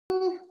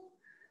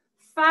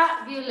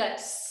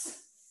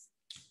Fabulous.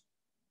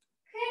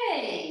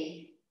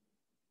 Okay.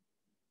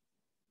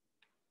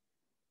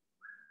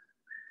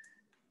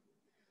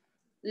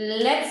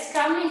 Let's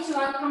come into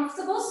our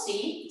comfortable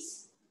seat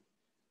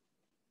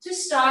to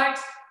start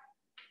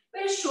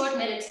with a short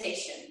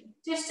meditation,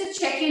 just to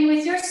check in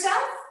with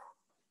yourself.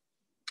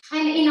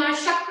 And in our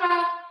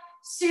chakra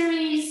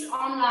series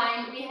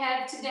online, we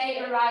have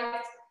today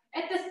arrived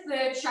at the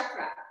third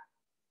chakra.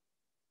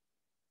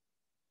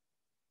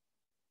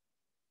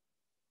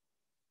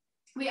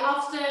 We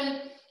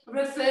often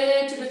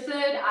refer to the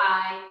third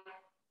eye.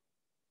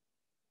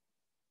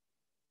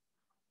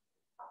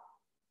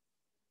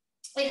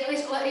 It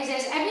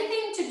has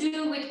everything to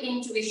do with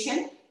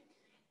intuition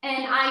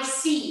and I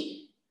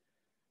see.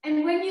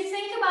 And when you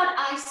think about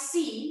I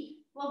see,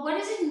 well, what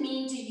does it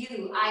mean to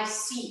you, I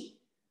see?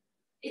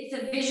 It's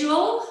the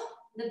visual,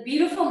 the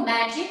beautiful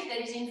magic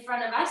that is in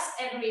front of us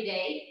every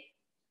day.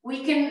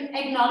 We can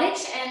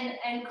acknowledge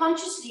and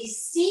consciously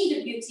see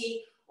the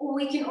beauty, or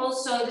we can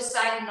also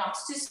decide not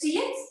to see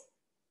it.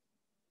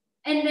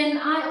 And then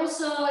I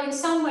also, in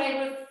some way,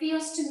 it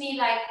feels to me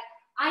like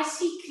I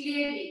see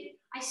clearly.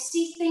 I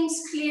see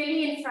things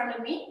clearly in front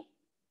of me.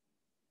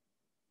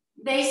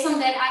 Based on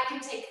that, I can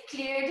take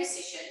clear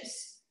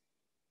decisions.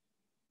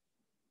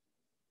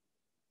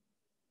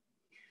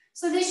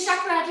 So this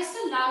chakra just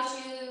allows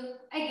you,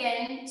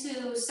 again,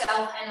 to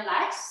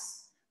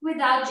self-analyze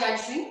without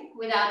judging,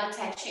 without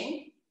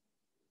attaching.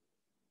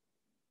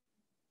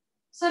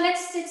 So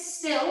let's sit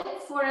still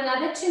for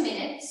another 2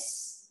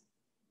 minutes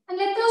and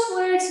let those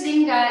words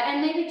linger,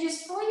 and maybe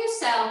just for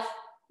yourself,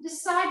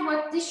 decide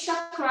what this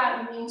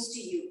chakra means to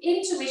you.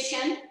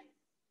 Intuition,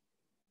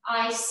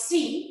 I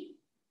see.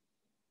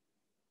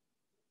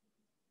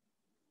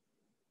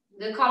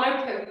 The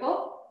color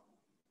purple.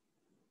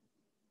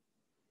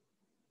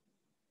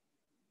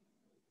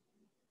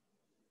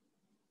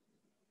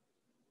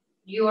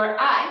 Your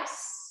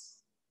eyes.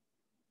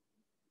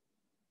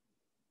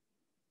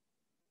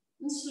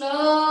 And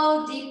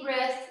slow, deep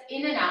breath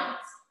in and out.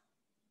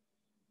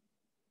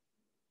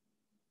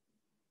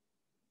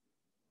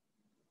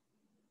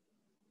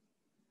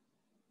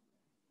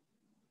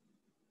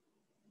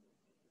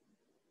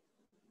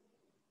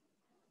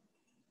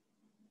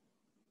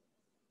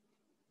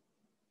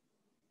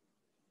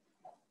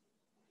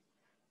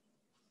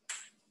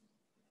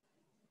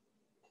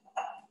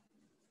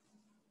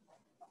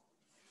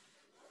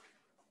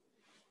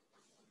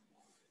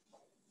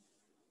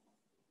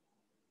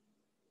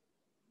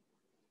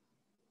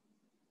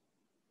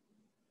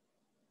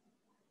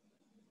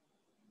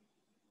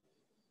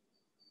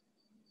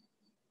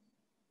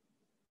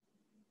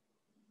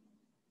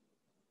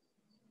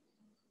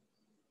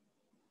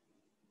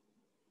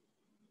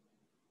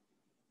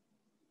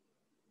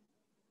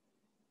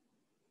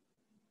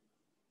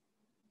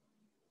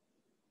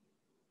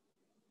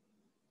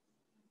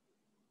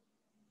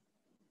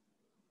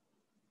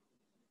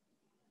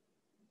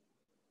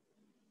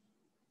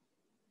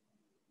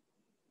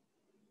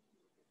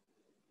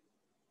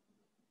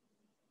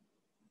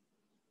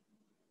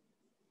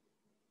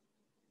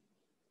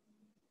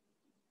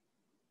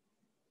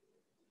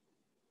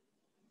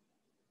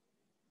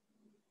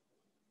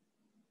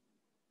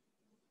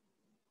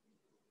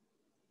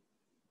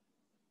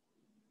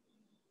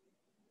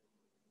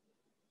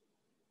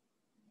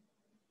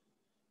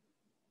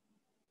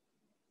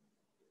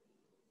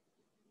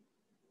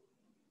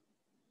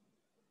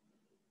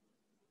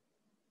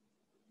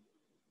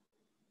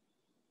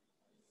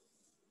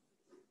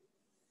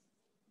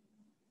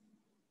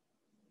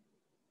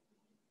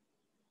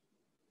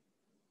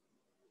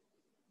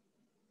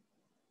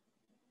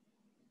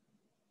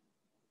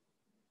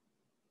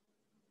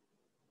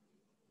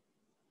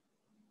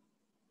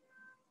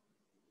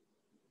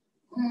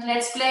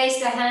 Let's place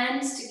the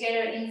hands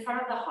together in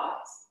front of the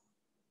heart.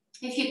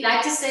 If you'd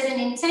like to set an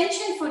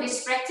intention for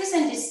this practice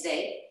and this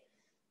day,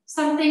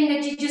 something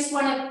that you just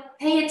want to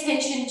pay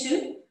attention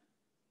to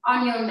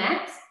on your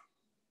mat.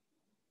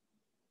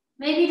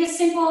 Maybe the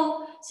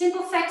simple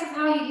fact of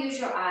how you use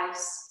your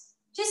eyes.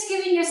 Just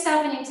giving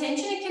yourself an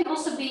intention. It can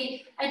also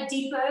be a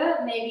deeper,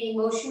 maybe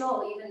emotional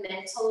or even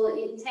mental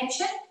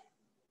intention.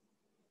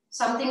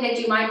 Something that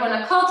you might want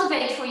to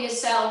cultivate for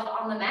yourself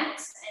on the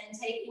mat and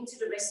take into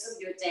the rest of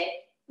your day.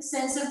 A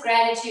sense of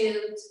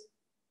gratitude,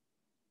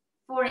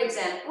 for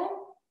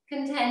example,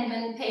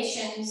 contentment,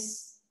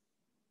 patience.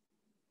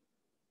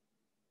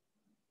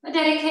 A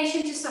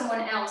dedication to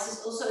someone else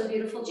is also a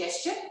beautiful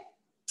gesture.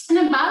 And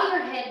then bow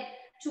your head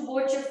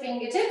towards your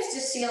fingertips to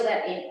seal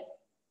that in.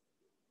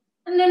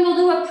 And then we'll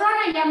do a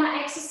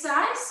pranayama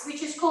exercise,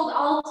 which is called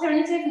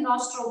alternative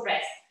nostril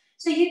breath.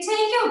 So you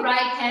take your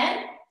right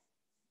hand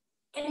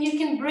and you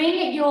can bring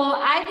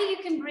either you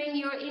can bring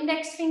your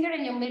index finger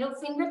and your middle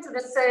finger to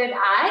the third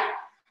eye.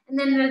 And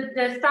then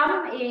the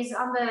thumb is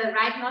on the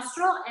right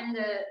nostril and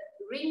the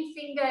ring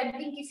finger and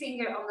pinky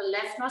finger on the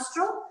left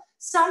nostril.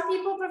 Some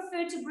people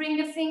prefer to bring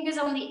the fingers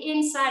on the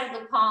inside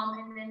of the palm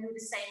and then do the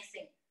same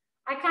thing.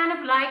 I kind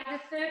of like the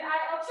third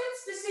eye option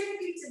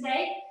specifically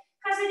today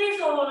because it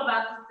is all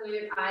about the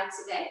third eye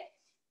today.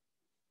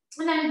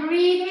 And then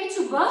breathe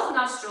into both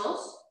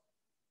nostrils.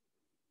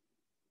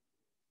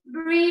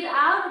 Breathe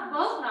out of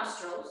both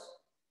nostrils.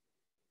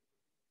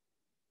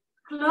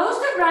 Close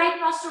the right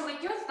nostril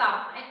with your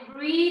thumb and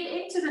breathe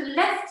into the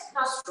left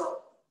nostril.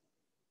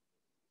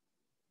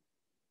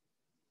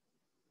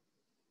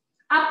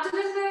 Up to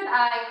the third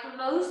eye,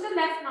 close the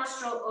left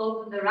nostril,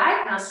 open the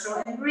right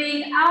nostril, and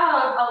breathe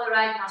out of the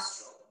right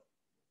nostril.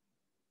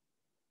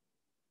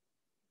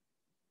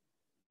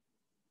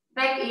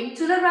 Back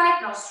into the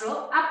right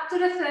nostril, up to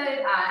the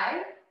third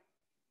eye.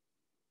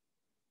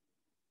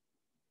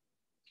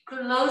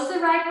 Close the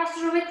right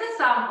nostril with the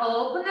thumb,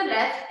 open the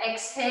left,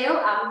 exhale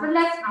out of the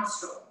left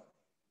nostril.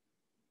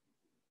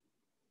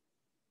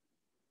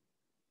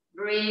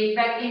 Breathe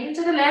back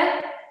into the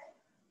left.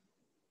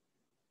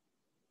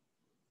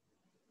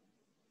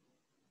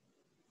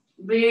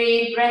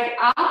 Breathe breath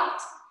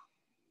out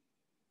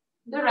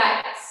the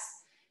right.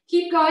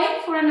 Keep going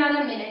for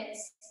another minute.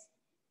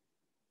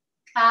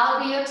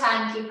 I'll be your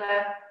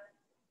timekeeper.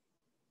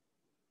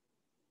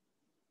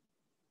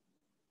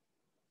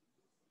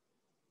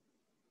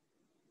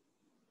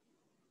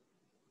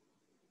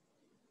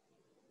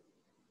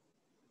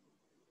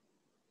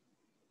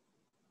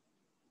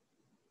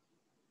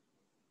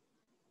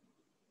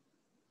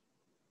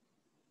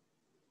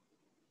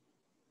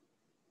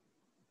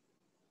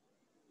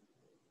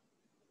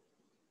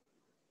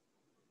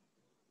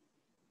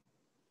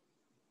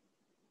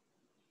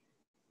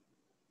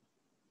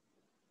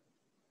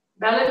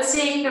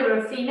 Balancing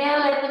the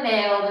female and the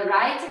male, the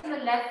right and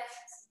the left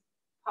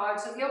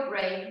parts of your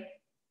brain,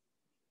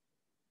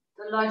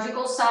 the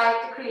logical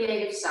side, the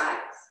creative side.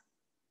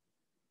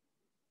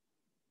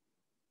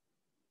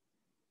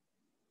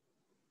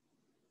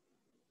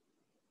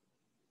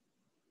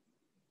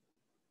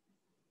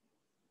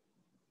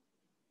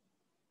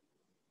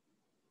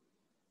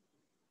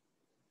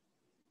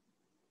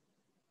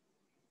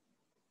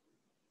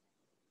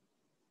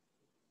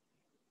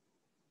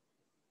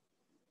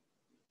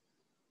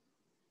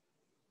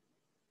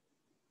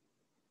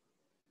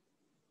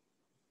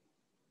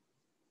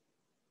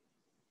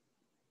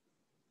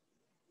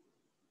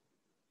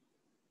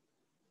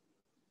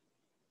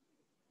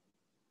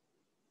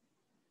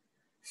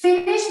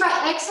 Finish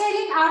by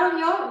exhaling out of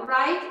your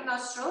right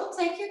nostril.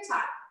 Take your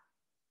time.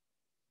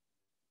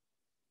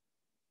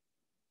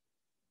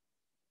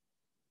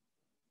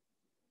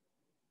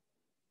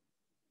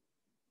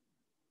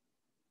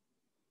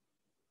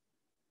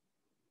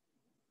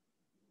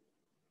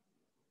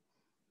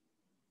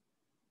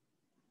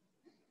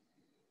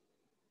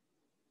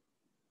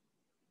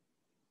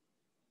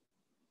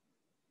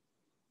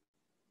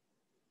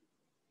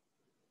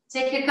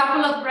 Take a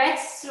couple of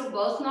breaths through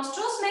both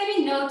nostrils.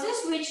 Maybe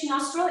notice which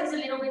nostril is a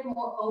little bit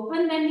more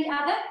open than the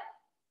other.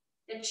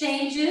 It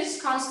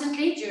changes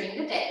constantly during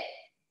the day.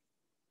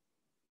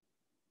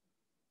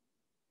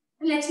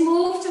 Let's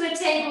move to a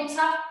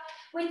tabletop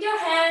with your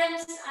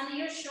hands under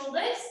your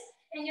shoulders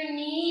and your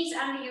knees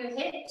under your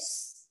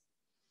hips.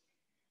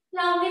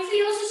 Now, if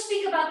we also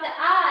speak about the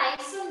eyes,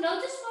 so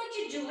notice what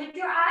you do with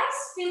your eyes.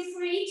 Feel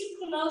free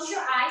to close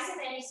your eyes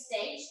at any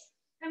stage.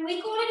 And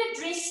we call it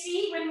a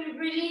drishti when we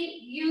really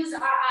use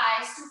our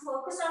eyes to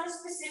focus on a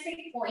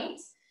specific point,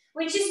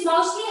 which is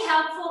mostly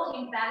helpful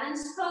in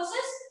balance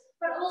poses,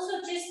 but also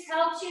just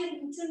helps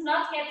you to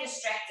not get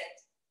distracted.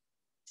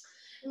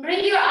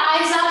 Bring your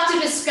eyes up to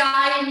the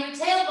sky and your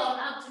tailbone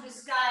up to the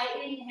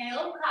sky.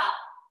 Inhale, cow.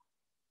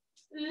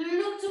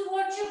 Look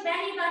towards your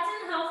belly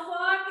button. How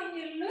far can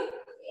you look?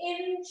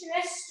 In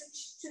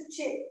chest to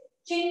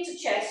chin to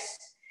chest.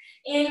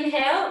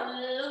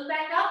 Inhale, look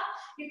back up.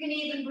 You can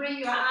even bring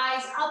your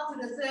eyes up to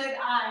the third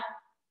eye.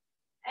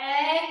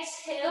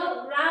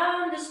 Exhale,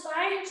 round the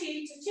spine,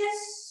 chin to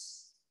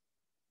chest.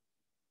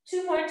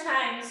 2 more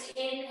times.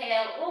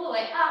 Inhale, all the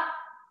way up.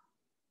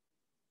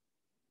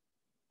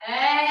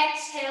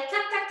 Exhale,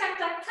 tuck, tuck, tuck,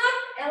 tuck,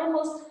 tuck.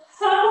 Elbows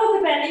follow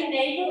the belly,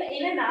 navel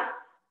in and up.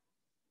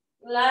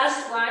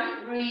 Last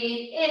one,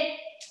 breathe in.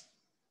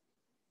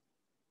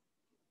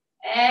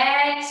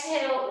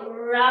 Exhale,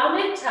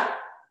 round and tuck.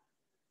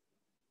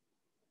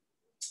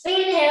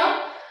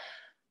 Inhale,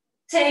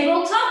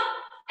 tabletop.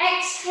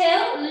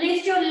 Exhale,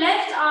 lift your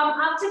left arm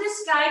up to the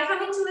sky,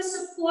 come into a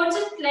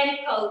supported plank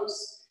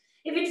pose.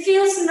 If it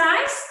feels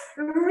nice,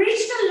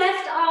 reach the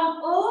left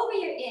arm over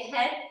your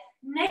head,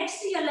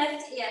 next to your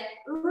left ear.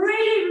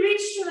 Really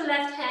reach to the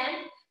left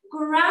hand,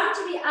 ground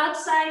to the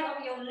outside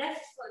of your left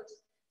foot.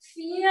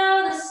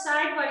 Feel the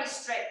side body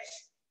stretch.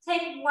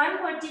 Take 1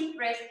 more deep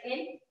breath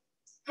in.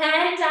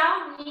 Hand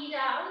down, knee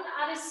down,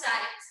 other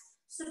side.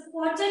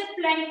 Supported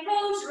plank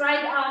pose,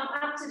 right arm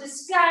up to the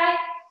sky.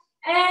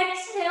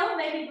 Exhale,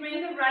 maybe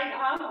bring the right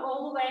arm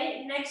all the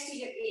way next to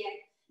your ear.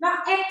 Now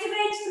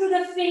activate through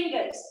the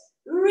fingers.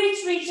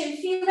 Reach, reach, and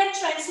feel that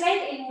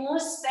translate in more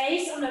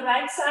space on the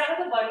right side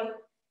of the body.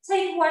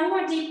 Take 1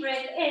 more deep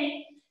breath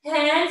in.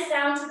 Hands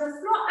down to the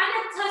floor,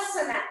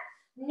 Anatasana.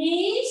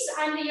 Knees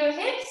under your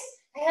hips,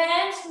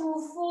 hands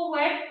move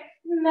forward.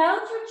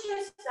 Melt your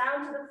chest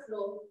down to the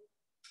floor.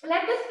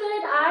 Let the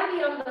third eye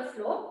be on the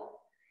floor.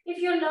 If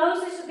your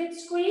nose is a bit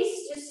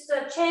squeezed,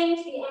 just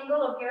change the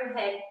angle of your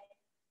head.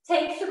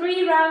 Take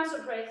 3 rounds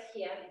of breath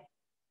here.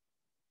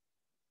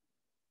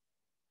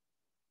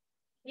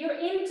 Your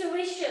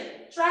intuition,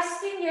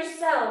 trusting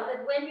yourself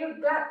that when your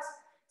gut,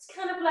 it's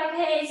kind of like,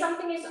 hey,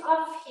 something is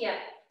off here.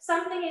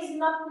 Something is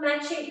not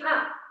matching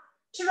up.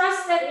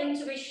 Trust that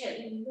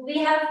intuition. We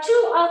have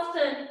too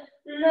often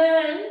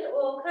learned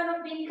or kind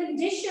of been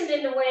conditioned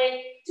in a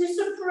way to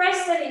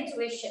suppress that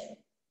intuition.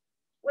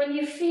 When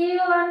you feel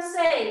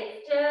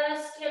unsafe,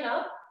 just,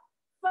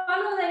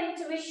 follow that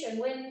intuition.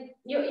 When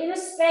you're in a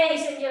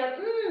space and you're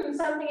like,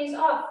 something is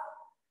off,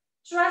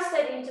 trust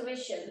that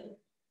intuition.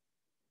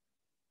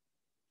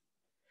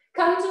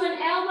 Come to an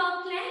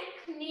elbow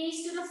plank,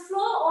 knees to the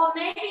floor, or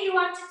maybe you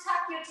want to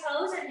tuck your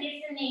toes and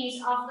lift the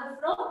knees off the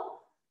floor.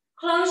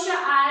 Close your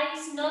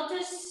eyes,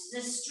 notice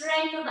the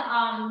strength of the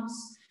arms,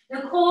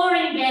 the core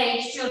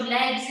engaged, your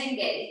legs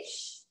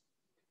engaged.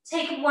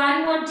 Take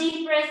 1 more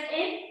deep breath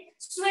in.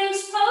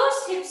 Swings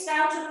pose, hips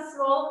down to the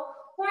floor.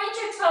 Point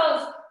your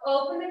toes,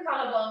 open the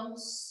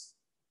collarbones.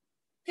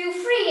 Feel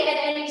free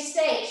at any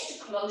stage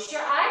to close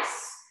your eyes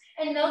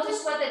and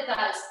notice what it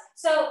does.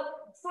 So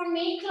for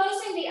me,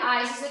 closing the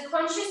eyes is a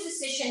conscious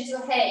decision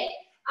to, hey,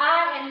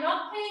 I am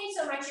not paying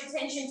so much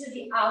attention to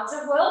the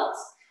outer world.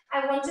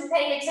 I want to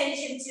pay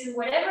attention to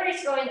whatever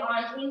is going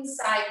on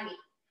inside me.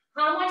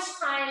 How much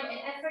time and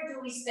effort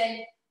do we spend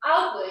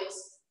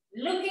outwards,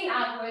 looking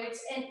outwards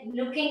and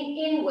looking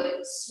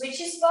inwards, which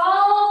is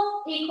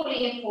both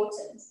equally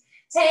important.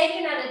 Take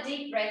another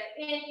deep breath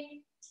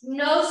in,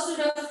 nose to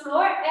the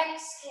floor,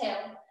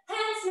 exhale.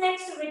 Hands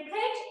next to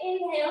ribcage,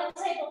 inhale,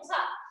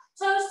 tabletop.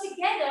 Toes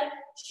together,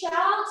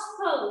 child's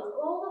pose,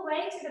 all the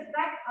way to the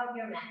back of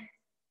your mat.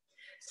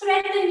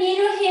 Thread the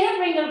needle here,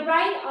 bring the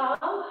right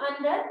arm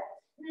under.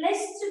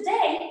 Let's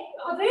today,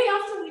 very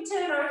often we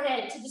turn our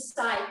head to the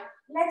side.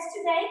 Let's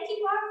today keep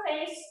our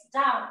face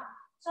down.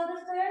 So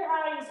the third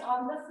eye is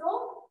on the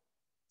floor.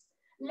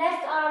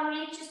 Left arm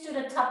reaches to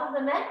the top of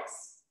the mat.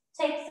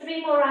 Take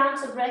 3 more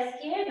rounds of breath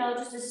here.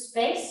 Notice the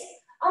space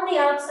on the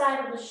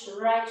outside of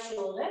the right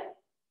shoulder.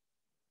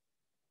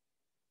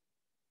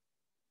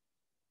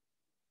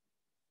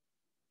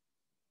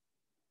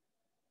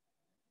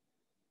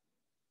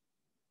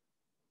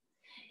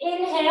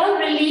 Inhale,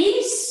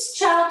 release,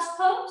 child's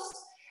pose.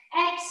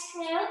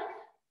 Exhale,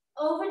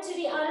 over to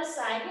the other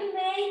side. You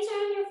may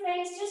turn your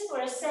face just for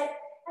a sec,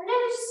 and then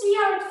just see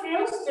how it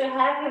feels to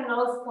have your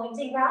nose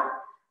pointing down.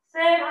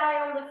 Third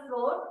eye on the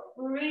floor.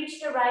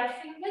 Reach the right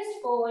fingers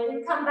forward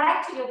and come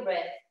back to your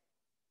breath.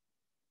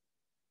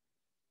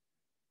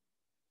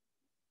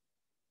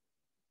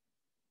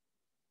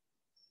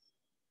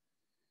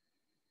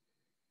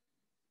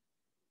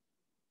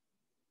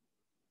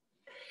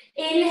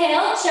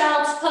 Inhale,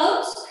 child's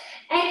pose.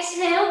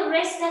 Exhale,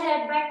 rest the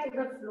head back to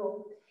the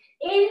floor.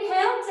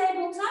 Inhale,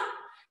 tabletop.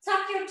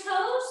 Tuck your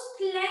toes,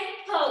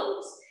 plank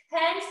pose.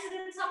 Hands to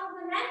the top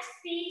of the mat,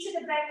 feet to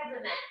the back of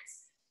the mat.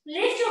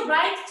 Lift your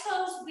right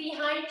toes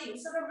behind you.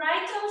 So the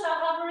right toes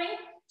are hovering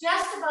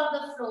just above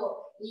the floor.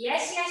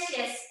 Yes, yes,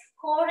 yes.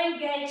 Core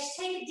engaged.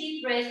 Take a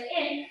deep breath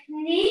in.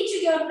 Knee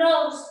to your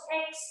nose.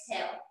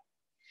 Exhale.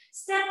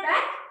 Step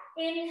back.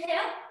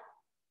 Inhale.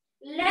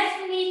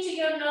 Left knee to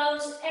your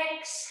nose.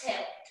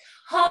 Exhale.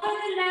 Hover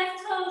the left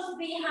toes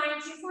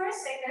behind you for a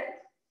second.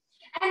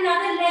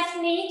 Another left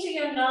knee to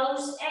your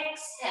nose.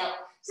 Exhale.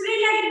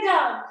 3-legged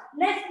dog.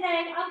 Left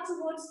leg up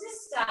towards the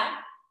sky.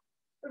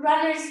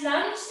 Runner's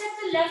lunge. Step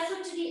the left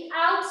foot to the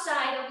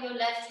outside of your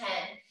left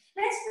hand.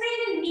 Let's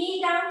bring the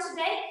knee down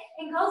today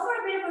and go for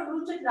a bit of a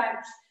rooted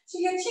lunge. So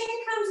your chin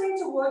comes in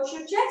towards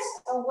your chest,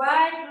 a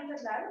wide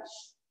rooted lunge.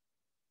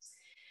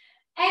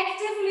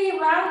 Actively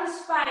round the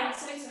spine,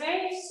 so it's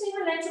very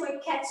similar to a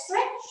cat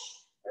stretch.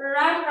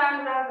 Round,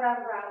 round, round,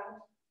 round,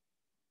 round.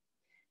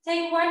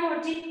 Take 1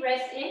 more deep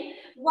breath in.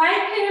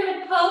 Wide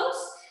pyramid pose.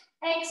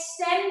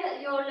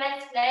 Extend your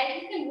left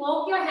leg. You can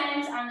walk your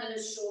hands under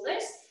the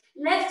shoulders.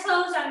 Left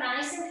toes are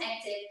nice and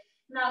active.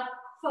 Now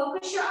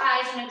focus your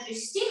eyes on a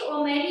drishti,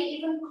 or maybe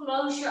even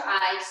close your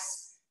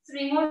eyes.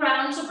 3 more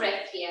rounds of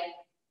breath here.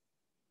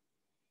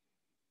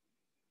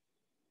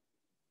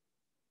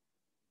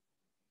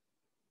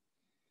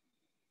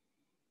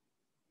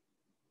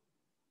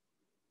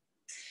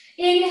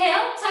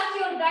 Inhale, tuck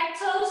your back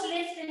toes,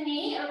 lift the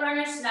knee, a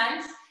runner's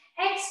lunge.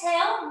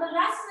 Exhale,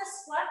 Vinyasa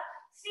squat,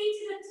 feet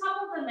to the top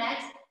of the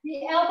mat.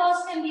 The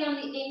elbows can be on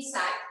the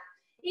inside.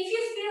 If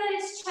you feel that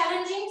it's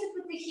challenging to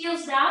put the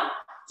heels down,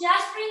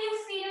 just bring your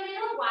feet a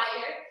little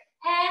wider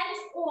and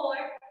or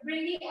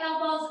bring the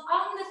elbows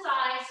on the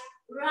thighs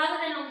rather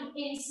than on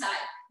the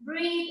inside.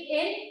 Breathe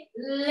in,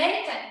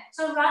 lengthen.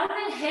 So rather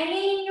than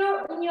hanging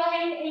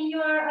in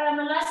your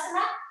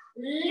Malasana,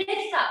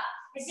 lift up.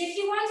 As if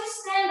you want to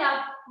stand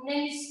up, and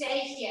then you stay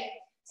here.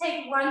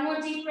 Take 1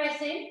 more deep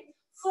breath in.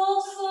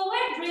 Fold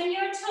forward, bring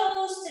your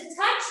toes to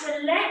touch,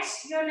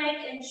 relax your neck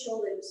and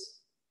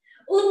shoulders.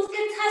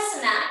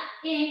 Utkatasana,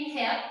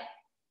 inhale.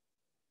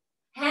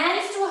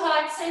 Hands to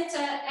heart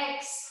center,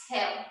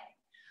 exhale.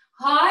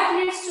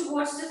 Heart lifts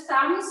towards the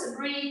thumbs,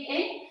 breathe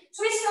in.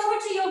 Twist over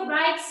to your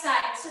right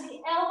side. So the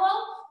elbow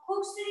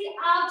hooks to the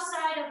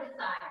outside of the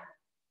thigh.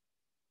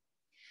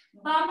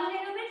 Bum a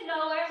little bit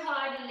lower,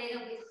 heart a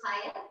little bit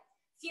higher.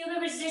 Feel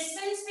the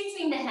resistance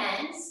between the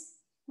hands.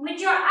 With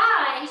your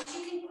eyes,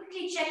 you can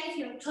quickly check if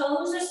your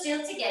toes are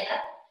still together,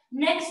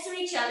 next to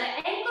each other,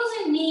 ankles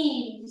and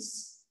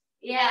knees.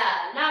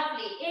 Yeah,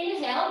 lovely.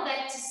 Inhale,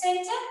 back to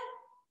center.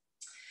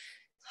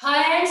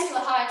 Hands to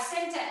heart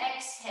center,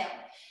 exhale.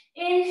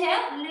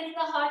 Inhale, lift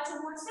the heart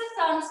towards the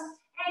thumbs.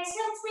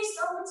 Exhale, twist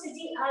over to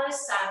the other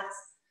side.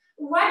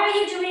 What are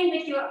you doing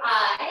with your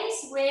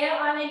eyes? Where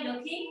are they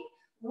looking?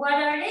 What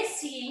are they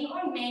seeing?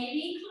 Or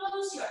maybe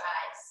close your eyes.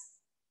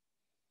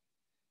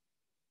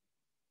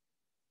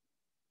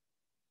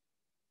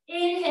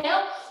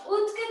 Inhale,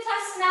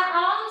 Utkatasana,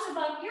 arms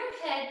above your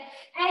head.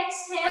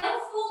 Exhale,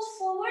 fold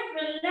forward,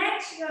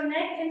 relax your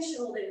neck and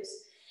shoulders.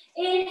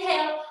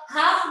 Inhale,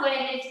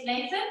 halfway lift,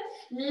 lengthen.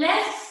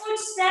 Left foot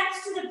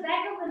steps to the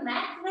back of the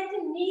mat, let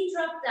the knee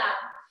drop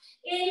down.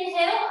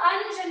 Inhale,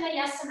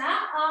 Anjaneyasana,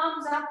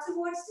 arms up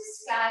towards the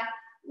sky.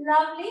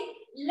 Lovely.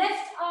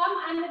 Left arm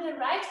under the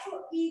right for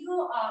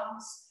eagle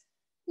arms.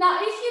 Now,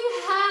 if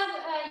you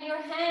have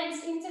your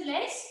hands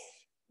interlaced,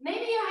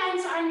 maybe your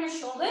hands are on your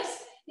shoulders,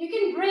 you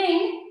can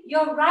bring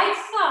your right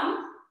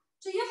thumb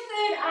to your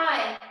third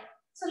eye.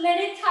 So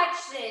let it touch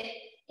there,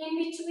 in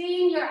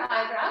between your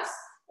eyebrows.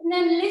 And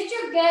then lift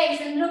your gaze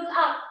and look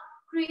up.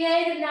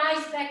 Create a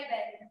nice back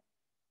bend.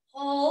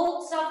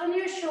 Hold, soften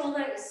your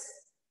shoulders.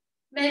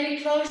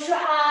 Maybe close your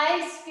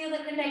eyes. Feel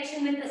the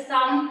connection with the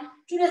thumb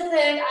to the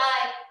third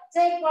eye.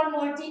 Take one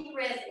more deep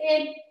breath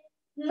in.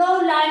 Low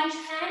lunge,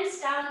 hands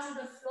down to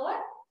the floor.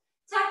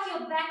 Tuck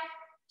your back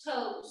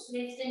toes.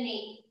 Lift the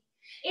knee.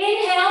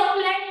 Inhale,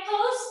 plank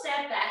pose,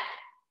 step back.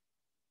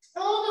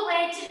 All the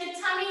way to the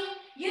tummy.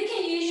 You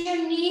can use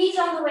your knees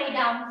on the way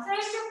down.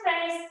 First your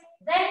face,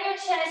 then your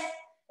chest,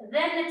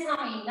 then the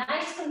tummy.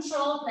 Nice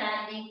controlled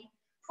landing.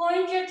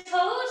 Point your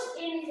toes.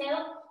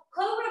 Inhale,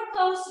 cobra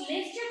pose,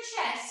 lift your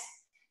chest.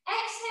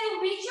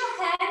 Exhale, reach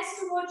your hands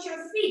towards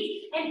your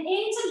feet and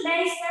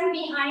interlace them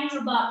behind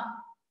your bum.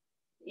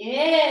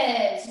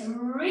 Yes,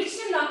 reach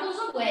the knuckles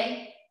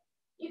away.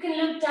 You can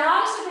look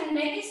down so the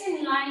neck is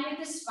in line with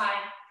the spine.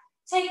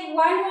 Take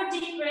one more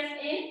deep breath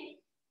in.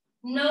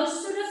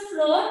 Nose to the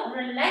floor.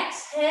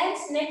 Relax, hands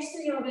next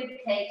to your rib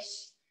cage.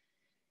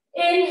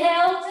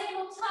 Inhale,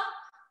 tabletop.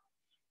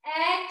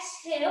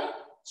 Exhale,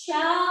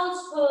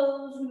 child's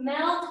pose.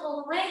 Melt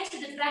all the way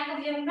to the back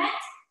of your mat.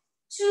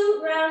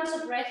 2 rounds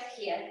of breath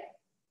here.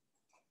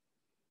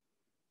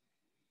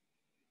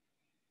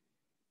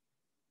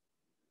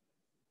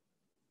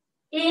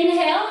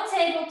 Inhale,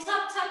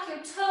 tabletop, tuck your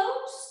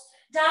toes.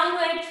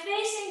 Downward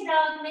facing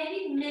dog,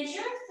 maybe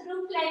measure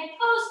through plank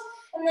pose,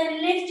 and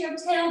then lift your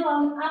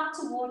tailbone up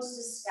towards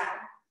the sky.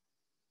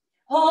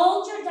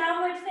 Hold your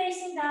downward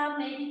facing dog,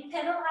 maybe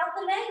pedal out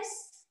the legs,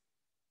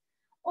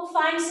 or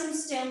find some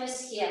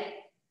stillness here.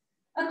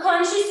 A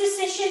conscious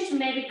decision to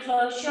maybe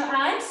close your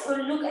eyes or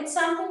look at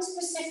something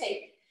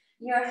specific.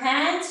 Your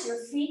hands, your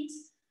feet,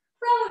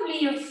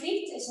 probably your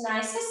feet is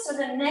nicest so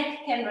the neck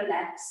can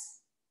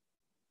relax.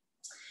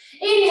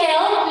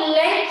 Inhale,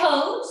 leg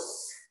pose.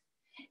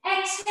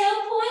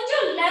 Exhale, point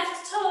your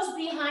left toes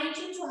behind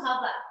you to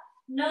hover.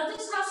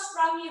 Notice how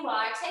strong you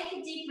are. Take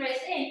a deep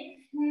breath in.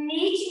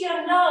 Knee to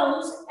your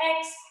nose.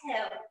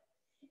 Exhale.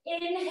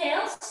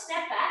 Inhale,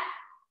 step back.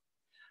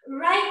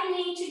 Right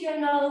knee to your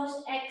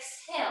nose.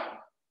 Exhale.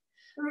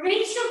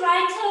 Reach your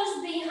right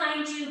toes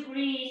behind you.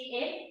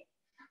 Breathe in.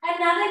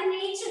 Another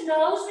knee to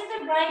nose with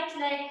the right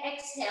leg.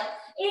 Exhale.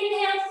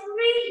 Inhale,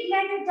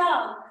 3-legged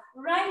dog.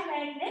 Right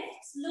leg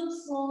lifts. Look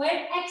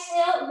forward.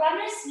 Exhale,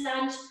 runner's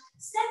lunge.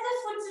 Step the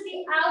foot to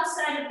the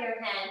outside of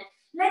your hand.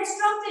 Let's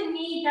drop the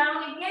knee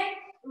down again.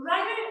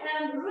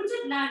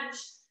 Rooted lunge.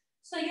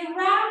 So you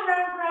round,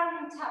 round, round,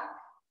 and tuck.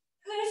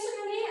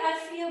 Personally,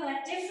 I feel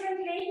that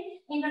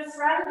differently in the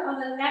front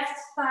of the left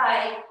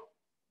thigh.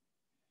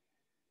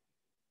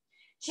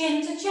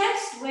 Chin to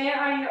chest. Where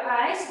are your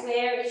eyes?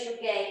 Where is your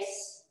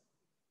gaze?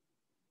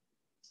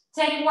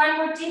 Take one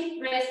more deep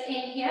breath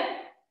in here.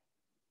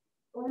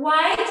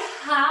 Wide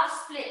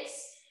half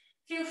splits.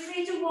 Feel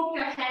free to walk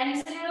your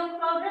hands a little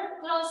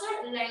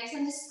closer,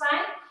 lengthen the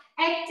spine,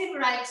 active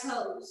right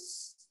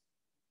toes.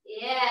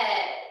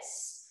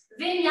 Yes.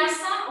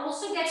 Vinyasa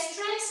also gets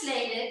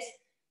translated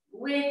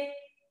with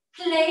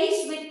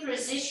place with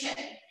precision.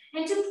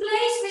 And to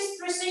place with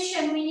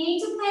precision, we need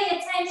to pay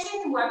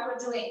attention to what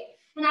we're doing.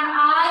 And our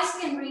eyes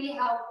can really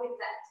help with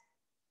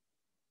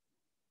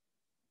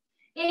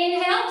that.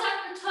 Inhale,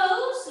 tuck the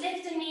toes,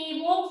 lift the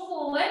knee, walk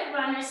forward,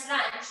 runner's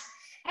lunge.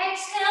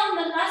 Exhale,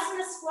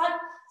 Malasana squat.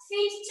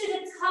 Feet to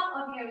the top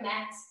of your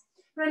mat.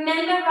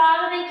 Remember,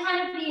 rather than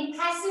kind of being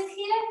passive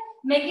here,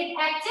 make it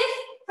active.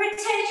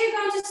 Pretend you're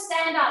going to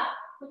stand up,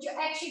 but you're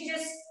actually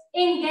just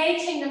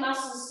engaging the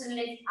muscles to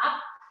lift up.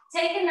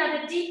 Take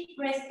another deep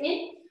breath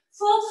in.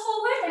 Fold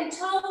forward and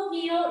toe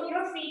heel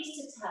your feet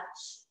to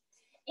touch.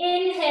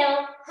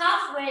 Inhale,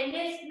 halfway,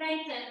 lift,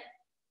 lengthen.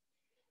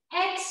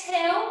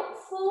 Exhale,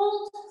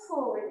 fold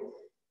forward.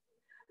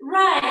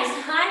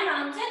 Rise, high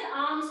mountain,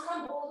 arms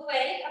come all the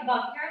way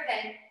above your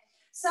head.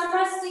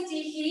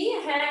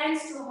 Samastitihi,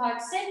 hands to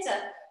heart center.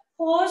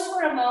 Pause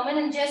for a moment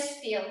and just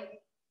feel.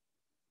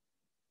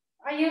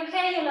 Are you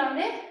okay,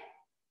 Yolande?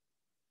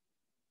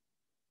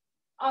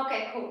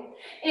 Okay, cool.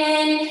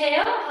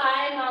 Inhale,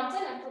 high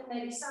mountain. I thought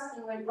maybe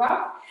something went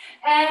wrong.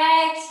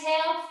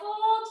 Exhale,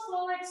 fold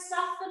forward,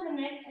 soften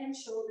the neck and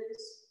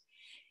shoulders.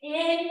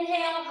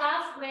 Inhale,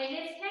 halfway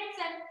lift,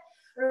 lengthen.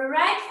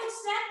 Right foot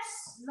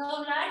steps,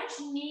 low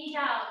lunge, knee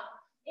down.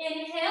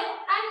 Inhale,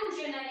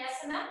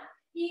 Anjaneyasana.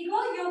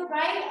 Eagle, your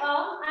right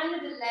arm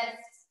under the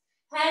left.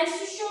 Hands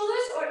to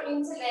shoulders or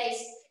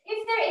interlace.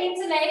 If they're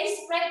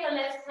interlaced, spread the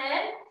left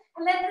hand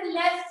and let the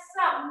left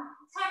thumb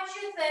touch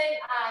your third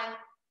eye.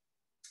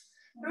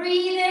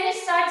 Breathe in,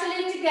 start to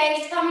lift your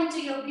gaze, come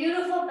into your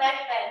beautiful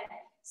back bend.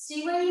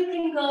 See where you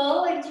can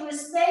go into a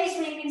space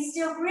where you can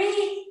still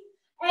breathe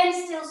and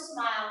still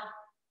smile.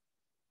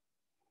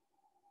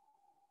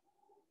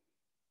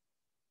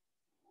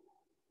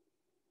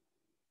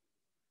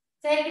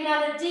 Take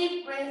another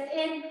deep breath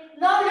in.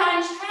 Low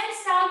lunge,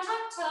 hands down,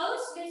 top toes,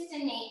 lift the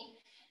knee.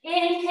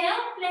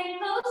 Inhale,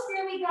 plank pose.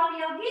 Here we go,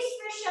 yogis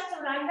for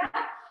chaturanga.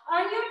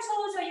 On your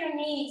toes or your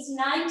knees,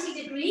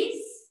 90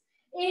 degrees.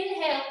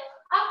 Inhale,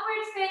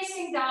 upward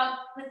facing dog.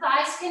 The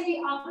thighs can be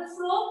off the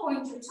floor,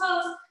 point your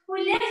toes.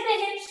 We lift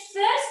the hips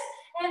first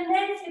and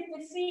then flip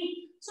the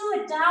feet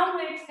to a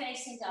downward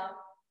facing dog.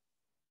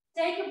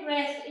 Take a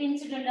breath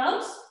into the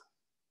nose.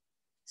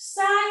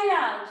 Sigh it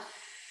out.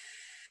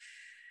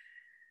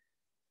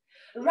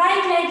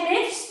 Right leg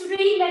lifts,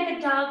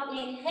 three-legged dog,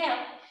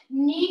 inhale.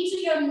 Knee to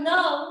your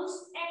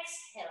nose,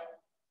 exhale.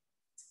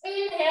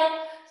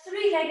 Inhale,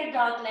 three-legged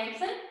dog,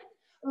 lengthen.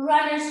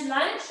 Runner's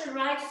lunge,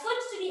 right foot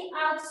to the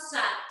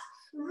outside.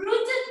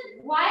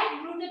 Rooted,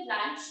 wide rooted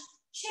lunge,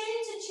 chin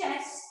to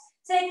chest.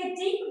 Take a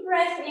deep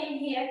breath in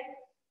here.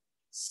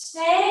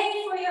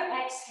 Stay for your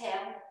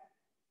exhale.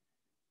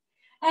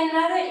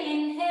 Another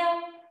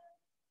inhale.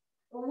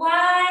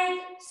 Wide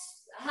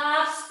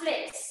half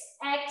splits.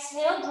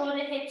 Exhale, draw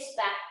the hips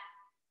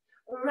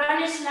back.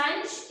 Runner's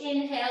lunge,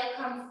 inhale,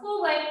 come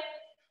forward.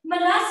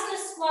 Malasana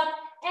squat,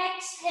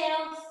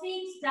 exhale,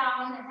 feet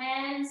down,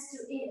 hands to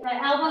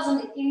elbows on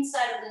the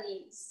inside of the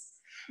knees.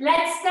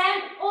 Let's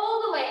stand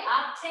all the way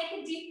up.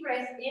 Take a deep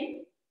breath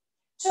in.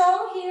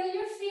 Toe, heel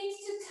your feet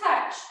to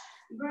touch.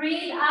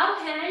 Breathe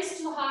out, hands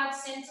to heart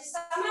center,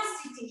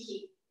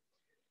 Samastitihi.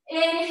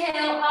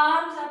 Inhale,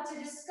 arms up to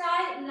the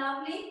sky,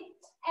 lovely.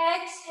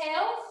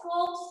 Exhale,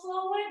 fold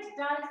forward,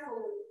 down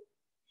forward.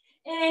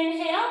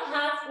 Inhale,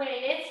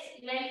 halfway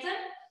lift, lengthen.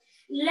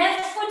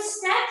 Left foot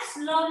steps,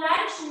 low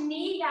lunge,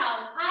 knee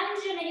down.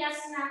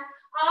 Anjaneyasana,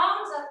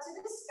 arms up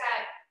to the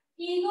sky.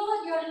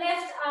 Eagle, your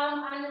left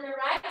arm under the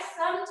right,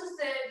 thumb to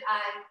third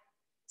eye.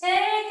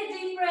 Take a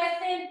deep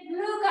breath in,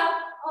 look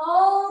up,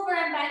 over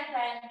and back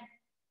bend.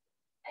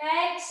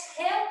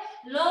 Exhale,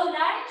 low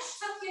lunge,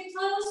 tuck your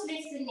toes,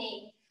 lift the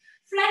knee.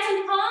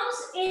 Flatten palms,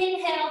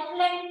 inhale,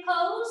 plank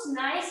pose,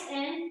 nice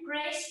and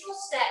graceful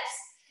steps.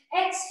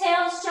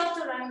 Exhale,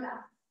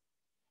 chaturanga.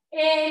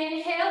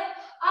 Inhale,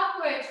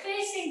 upward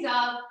facing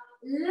dog.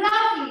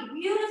 Lovely,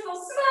 beautiful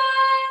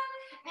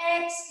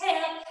smile.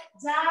 Exhale,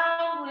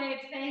 downward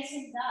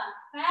facing dog.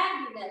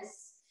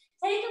 Fabulous.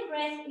 Take a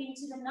breath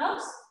into the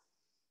nose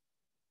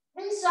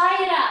and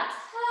sigh it out.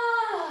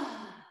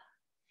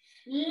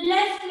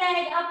 Left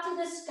leg up to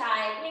the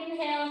sky.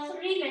 Inhale,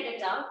 three-legged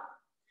dog.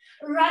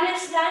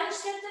 Runner's lunge,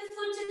 step the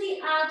foot to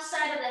the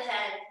outside of the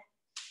hand.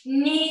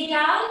 Knee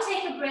down,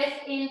 take a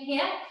breath in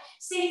here.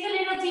 Sink a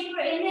little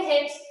deeper in the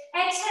hips.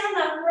 Exhale,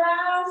 now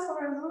round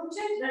for a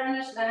rooted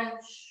runner's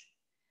lunge.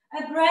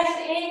 A breath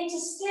in to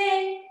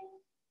stay.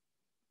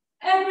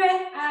 A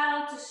breath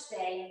out to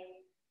stay.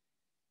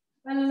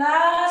 A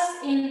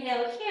last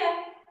inhale here.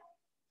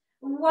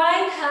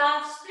 Wide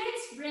half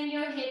splits, bring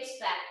your hips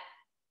back.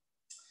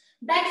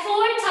 Back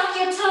forward, tuck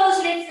your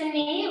toes, lift the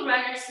knee,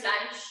 runner's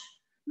lunge.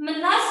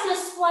 Malasana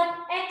squat,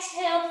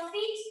 exhale,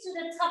 feet to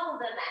the top of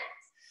the mat.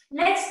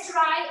 Let's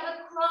try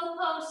a crow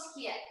pose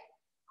here.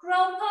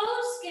 Crow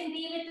pose can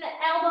be with the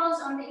elbows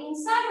on the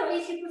inside, or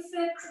if you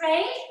prefer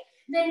crane,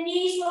 the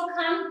knees will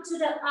come to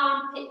the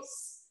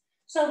armpits.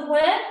 So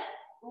work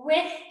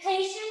with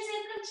patience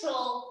and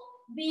control,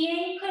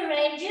 being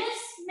courageous,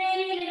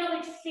 maybe a little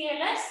bit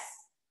fearless.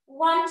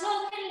 One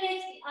toe can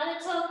lift, the other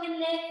toe can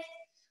lift.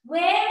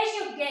 Where is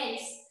your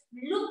gaze?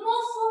 Look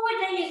more forward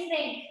than you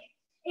think.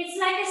 It's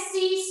like a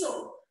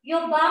seesaw.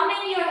 Your bum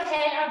and your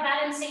head are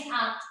balancing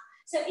out.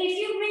 So if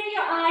you bring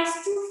your eyes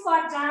too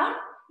far down,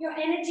 your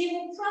energy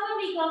will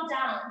probably go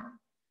down.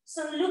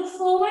 So look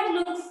forward,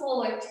 look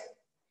forward.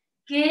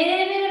 Give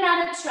it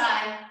another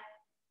try.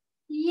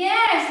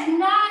 Yes,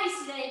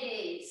 nice,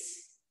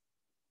 ladies.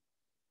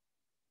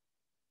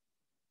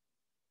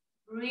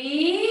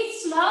 Breathe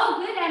slow,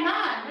 good,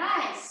 Emma,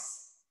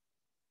 nice.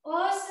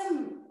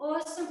 Awesome,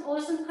 awesome,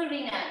 awesome,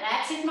 Karina.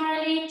 That's it,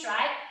 Marley,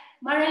 try.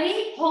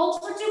 Marley,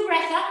 hold for 2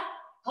 breaths up.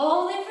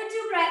 Hold it for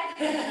 2 breaths.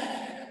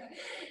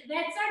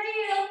 That's our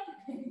deal.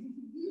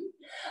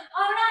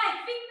 All right,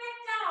 feet back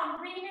down.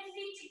 Bring the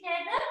feet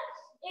together.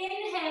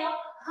 Inhale,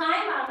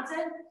 high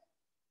mountain.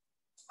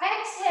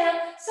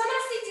 Exhale,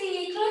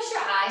 Samasthiti. Close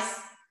your eyes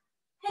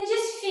and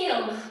just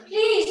feel.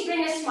 Please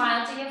bring a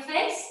smile to your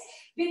face.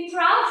 Be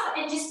proud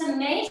and just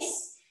amazed.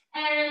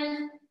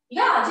 And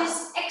yeah,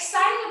 just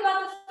excited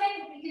about the fact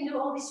that we can do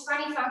all these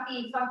funny,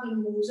 funky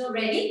moves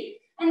already.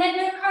 And that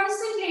we're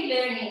constantly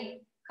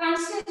learning,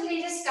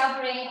 constantly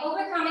discovering,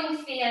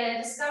 overcoming fear,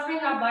 discovering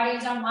our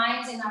bodies, our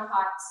minds, and our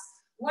hearts.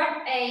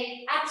 What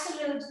an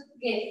absolute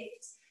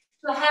gift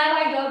to have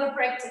our yoga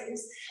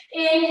practice.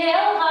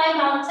 Inhale, high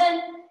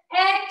mountain.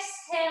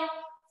 Exhale,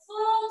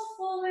 fold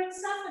forward,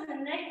 soften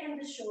the neck and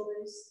the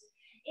shoulders.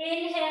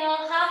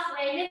 Inhale,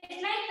 halfway, lift,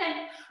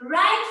 lengthen.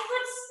 Right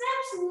foot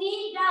steps,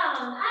 knee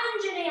down.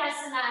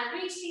 Anjaneyasana.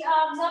 Reach the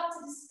arms up to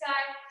the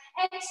sky.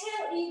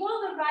 Exhale,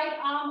 eagle, the right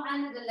arm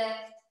under the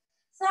left.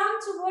 Thumb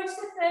towards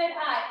the third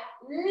eye.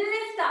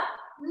 Lift up,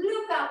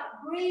 look up,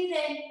 breathe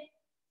in.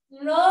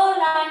 Low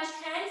lunge,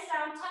 hands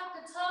down, tuck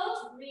the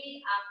toes,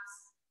 breathe out.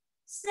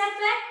 Step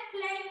back,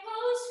 plank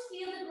pose,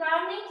 feel the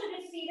grounding to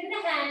the feet and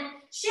the hand.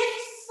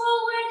 Shift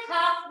forward,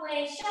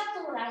 halfway,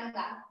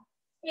 chaturanga.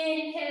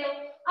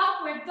 Inhale,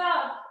 upward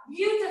dog,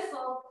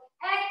 beautiful.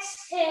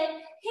 Exhale,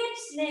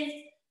 hips lift,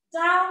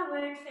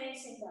 downward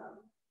facing dog.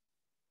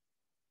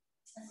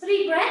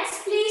 3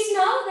 breaths. Please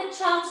know that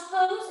child's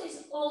pose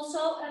is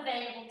also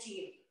available to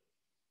you.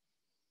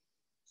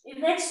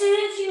 If that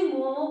suits you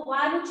more,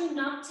 why would you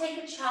not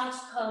take a child's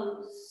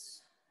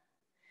pose?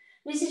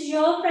 This is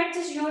your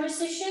practice, your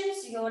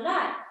decisions, your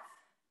life.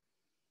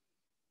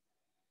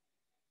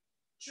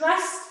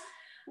 Trust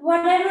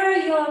whatever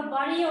your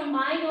body or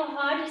mind or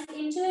heart is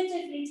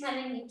intuitively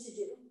telling you to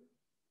do.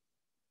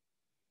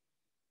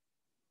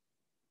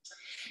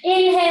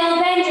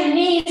 Inhale, bend your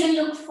knees and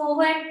look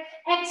forward.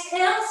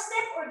 Exhale,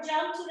 step or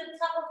jump to the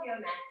top of your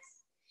mat.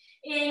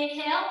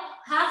 Inhale,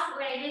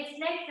 halfway, lift,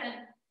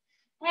 lengthen.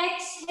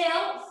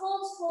 Exhale,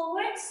 fold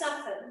forward,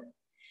 soften.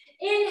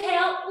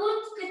 Inhale,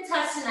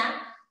 Utkatasana.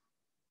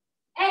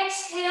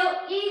 Exhale,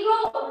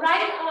 eagle,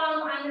 right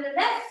arm under the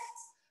left,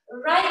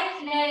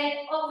 right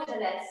leg over the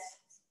left.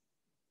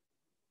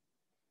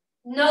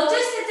 Notice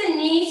that the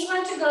knees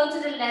want to go to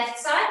the left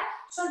side,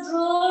 so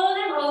draw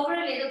them over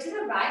a little to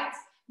the right,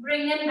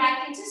 bring them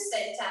back into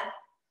center.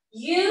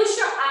 Use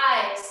your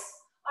eyes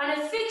on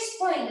a fixed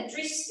point, the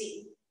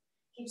drishti.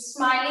 Keep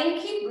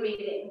smiling, keep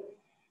breathing.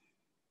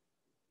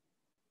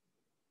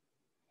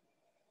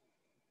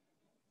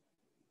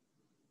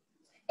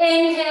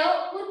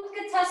 Inhale,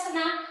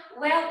 Utkatasana,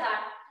 well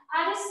done.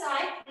 Other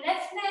side,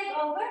 left leg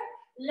over,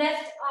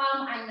 left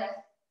arm under.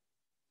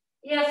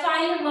 Yeah,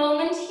 find a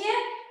moment here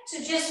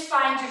to just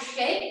find your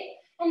shape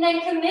and then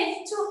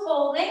commit to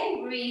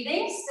holding,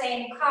 breathing,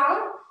 staying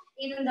calm,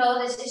 even though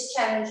this is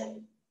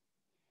challenging.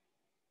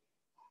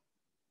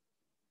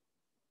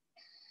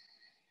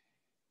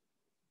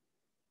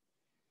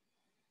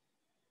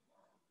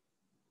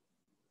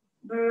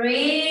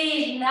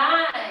 Breathe,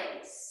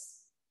 nice.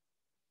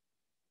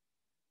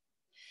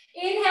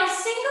 Inhale,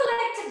 single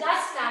leg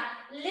Tadasana.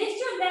 Lift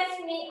your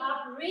left knee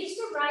up, reach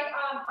the right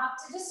arm up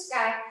to the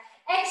sky.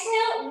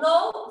 Exhale,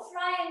 low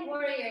flying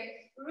warrior.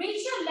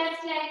 Reach your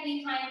left leg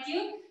behind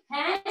you,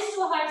 hands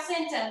to heart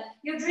center.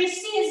 Your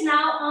drishti is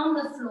now on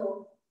the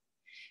floor.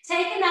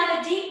 Take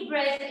another deep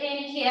breath in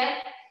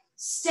here.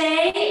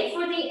 Stay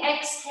for the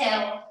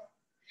exhale.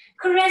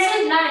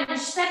 Crescent lunge,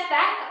 step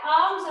back,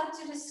 arms up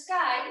to the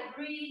sky,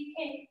 breathe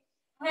in.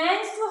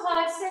 Hands to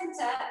heart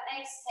center,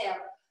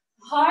 exhale.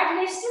 Heart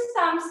lifts to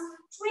thumbs,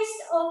 twist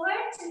over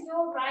to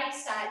your right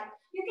side.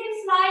 You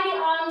can fly the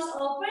arms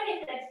open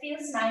if that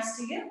feels nice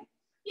to you.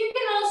 You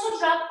can also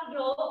drop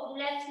your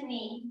left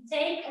knee.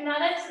 Take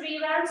another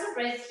 3 rounds of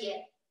breath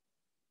here.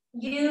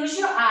 Use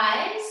your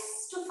eyes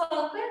to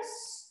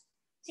focus,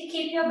 to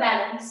keep your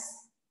balance.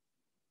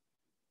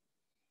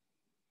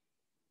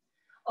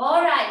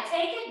 All right,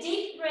 take a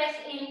deep breath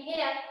in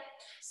here.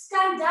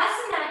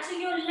 Skandasana to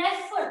your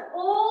left foot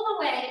all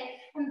the way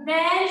and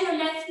bend your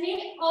left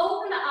knee,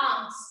 open the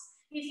arms.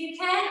 If you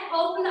can,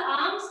 open the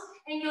arms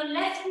and your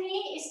left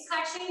knee is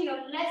touching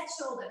your left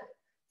shoulder.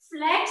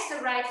 Flex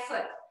the right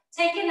foot.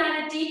 Take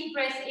another deep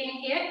breath in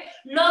here.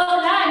 Low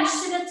lunge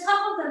to the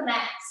top of the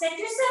mat. Set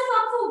yourself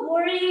up for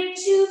warrior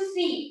 2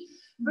 feet.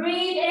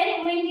 Breathe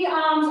in, wing the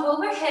arms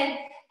overhead.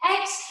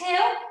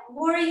 Exhale,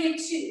 warrior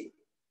 2.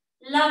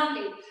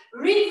 Lovely.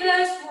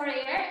 Reverse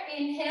warrior.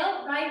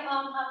 Inhale, right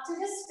arm up to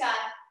the sky.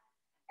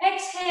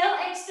 Exhale,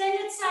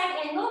 extended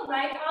side angle,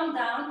 right arm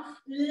down,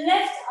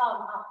 left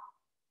arm up.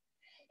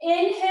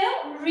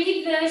 Inhale,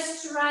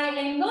 reverse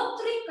triangle,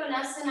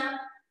 Trikonasana.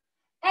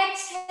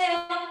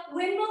 Exhale,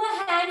 wimble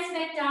the hands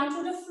back down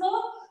to the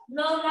floor.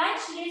 Low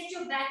lunge, lift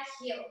your back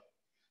heel.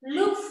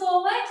 Look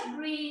forward,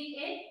 breathe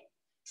in.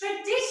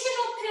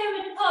 Traditional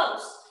pyramid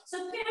pose. So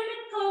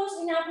pyramid pose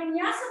in our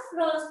Vinyasa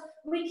flows,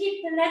 we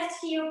keep the left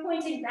heel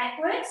pointing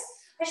backwards.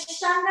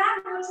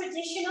 Ashtanga, more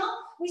traditional.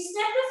 We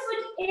step the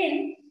foot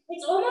in.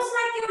 It's almost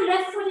like your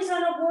left foot is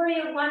on a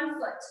warrior 1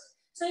 foot.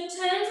 So it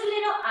turns a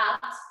little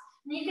out.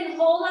 And you can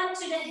hold on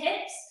to the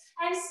hips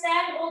and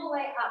stand all the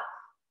way up.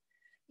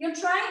 You're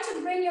trying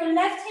to bring your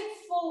left hip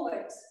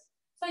forward.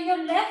 So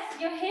your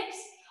hips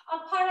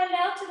are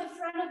parallel to the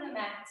front of the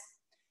mat.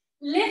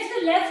 Lift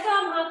the left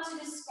arm up to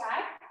the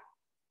sky.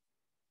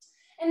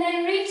 And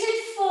then reach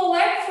it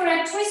forward for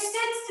a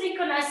twisted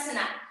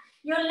Trikonasana.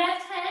 Your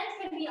left hand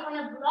can be on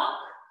a block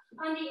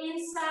on the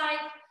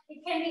inside.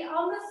 It can be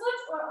on the foot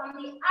or on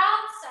the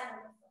outside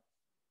of the foot.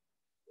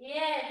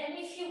 Yeah, and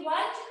if you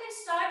want, you can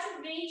start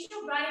to reach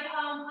your right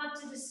arm up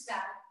to the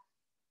sky.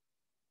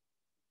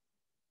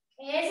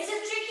 This is a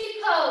tricky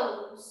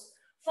pose.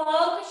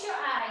 Focus your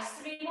eyes.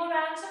 3 more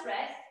rounds of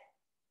breath.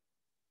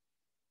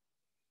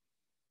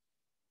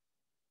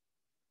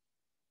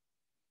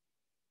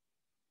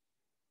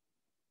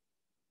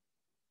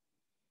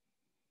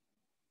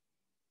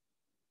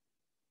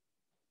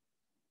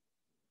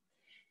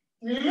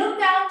 Look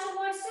down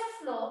towards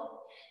the floor.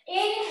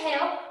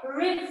 Inhale,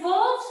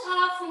 revolve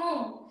half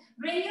moon.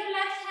 Bring your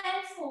left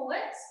hand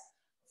forward,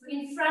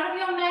 in front of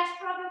your mat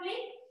probably.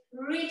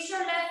 Reach your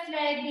left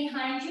leg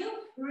behind you.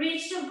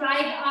 Reach the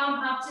right arm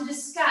up to the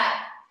sky.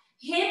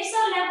 Hips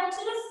are level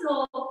to the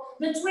floor.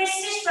 The twist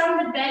is from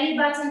the belly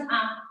button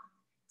up.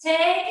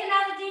 Take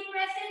another deep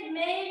breath in.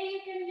 Maybe you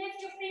can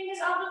lift your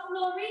fingers off the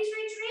floor. Reach,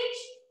 reach,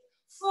 reach.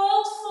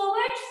 Fold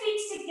forward,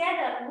 feet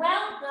together.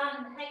 Well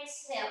done.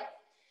 Exhale.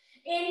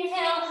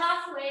 Inhale,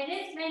 halfway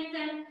lift,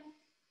 lengthen.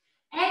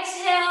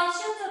 Exhale,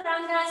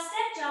 chaturanga,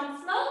 step,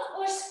 jump, float,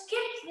 or skip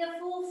the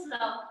full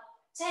flow.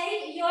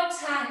 Take your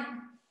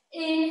time.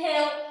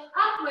 Inhale,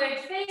 upward,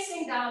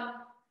 facing down.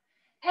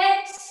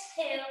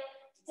 Exhale,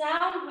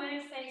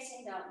 downward,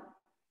 facing down.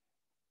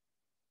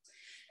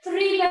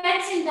 3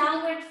 bends in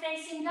downward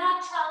facing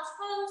dog. Child's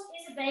pose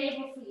is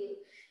available for you.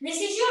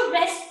 This is your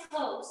rest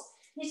pose.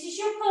 This is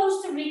your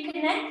pose to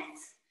reconnect,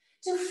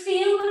 to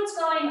feel what's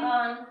going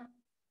on,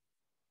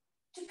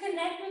 to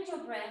connect with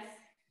your breath.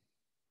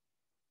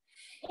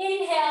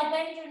 Inhale,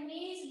 bend your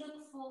knees,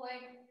 look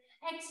forward.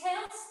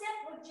 Exhale, step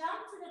or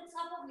jump to the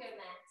top of your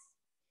mat.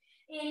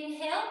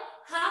 Inhale,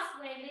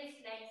 halfway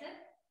lift, lengthen.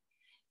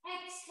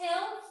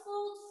 Exhale,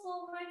 fold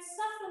forward,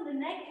 soften the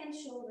neck and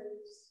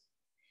shoulders.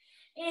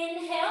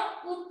 Inhale,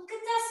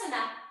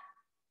 Utkatasana.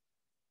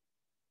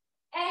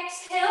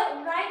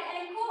 Exhale, right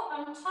ankle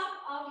on top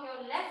of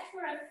your left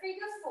for a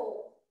figure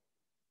 4.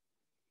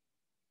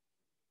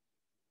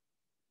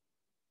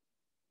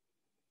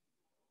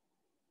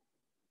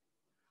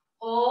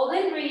 Hold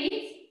and breathe.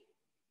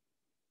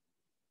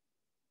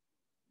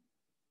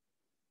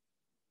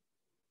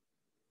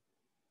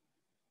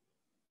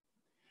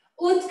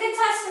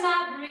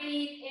 Utkatasana,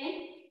 breathe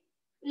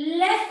in.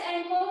 Left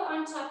ankle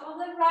on top of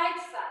the right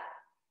thigh.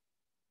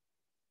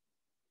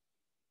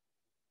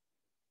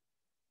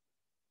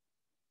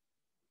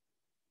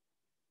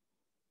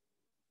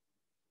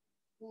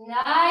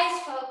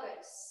 Nice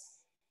focus.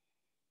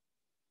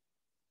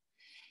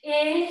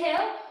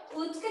 Inhale,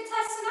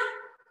 Utkatasana.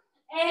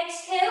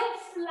 Exhale,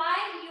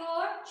 fly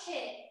your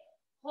chair.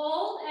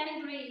 Hold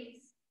and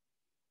breathe.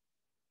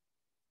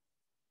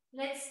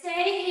 Let's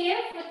stay here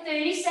for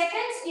 30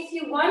 seconds. If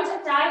you want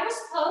a diver's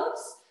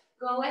pose,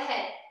 go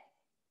ahead.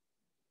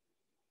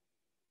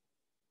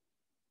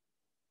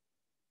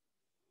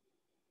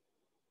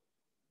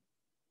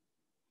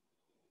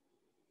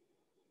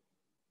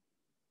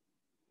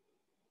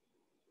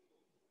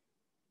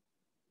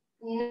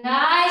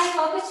 Nice,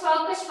 focus,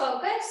 focus,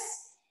 focus.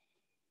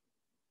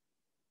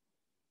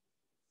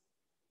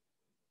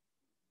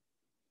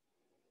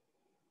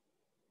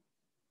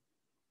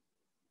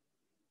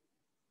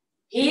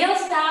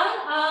 Heels down,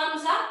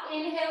 arms up.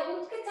 Inhale,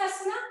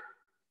 Utkatasana.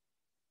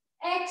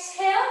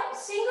 Exhale,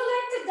 single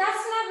leg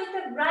Tadasana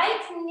with the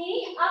right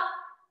knee up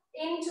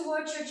in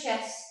towards your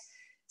chest.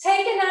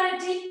 Take another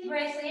deep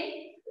breath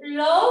in.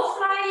 Low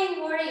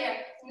flying warrior.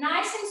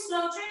 Nice and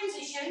slow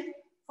transition.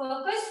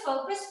 Focus,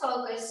 focus,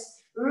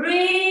 focus.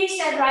 Reach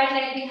that right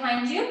leg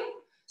behind you.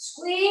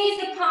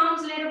 Squeeze the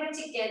palms a little bit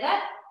together.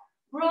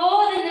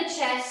 Broaden the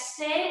chest.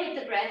 Stay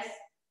with the breath.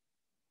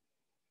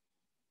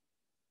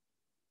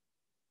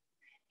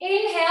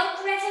 Inhale,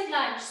 crescent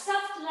lunge.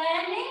 Soft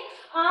landing.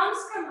 Arms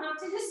come up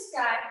to the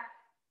sky.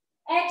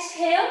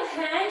 Exhale,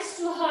 hands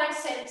to heart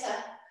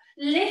center.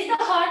 Lift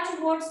the heart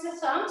towards the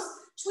thumbs.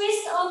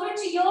 Twist over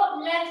to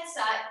your left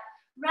side.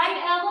 Right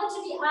elbow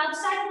to the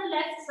outside of the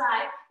left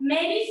thigh.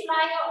 Maybe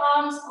fly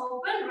your arms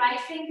open. Right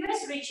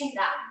fingers reaching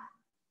down.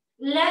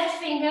 Left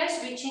fingers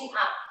reaching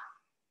up.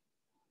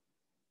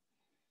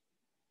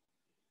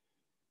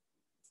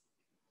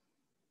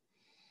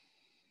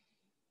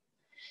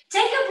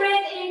 Take a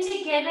breath in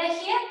together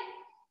here.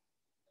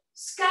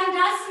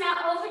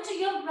 Skandasana over to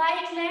your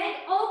right leg.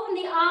 Open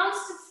the arms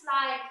to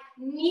fly.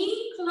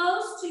 Knee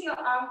close to your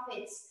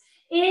armpits.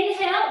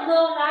 Inhale,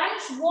 low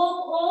lunge.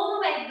 Walk all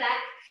the way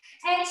back.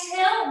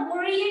 Exhale,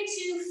 warrior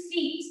 2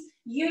 feet.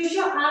 Use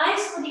your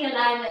eyes for the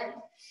alignment.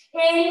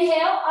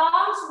 Inhale,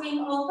 arms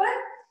wing open.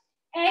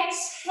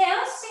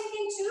 Exhale, sink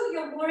into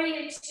your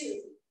warrior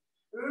 2.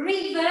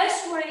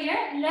 Reverse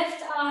warrior,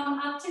 left arm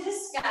up to the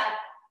sky.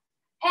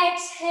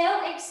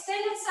 Exhale,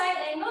 extended side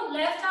angle,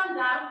 left arm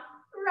down,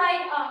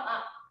 right arm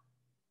up.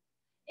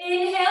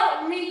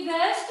 Inhale,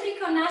 reverse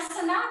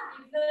Trikonasana,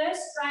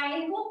 reverse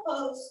triangle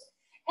pose.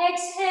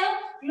 Exhale,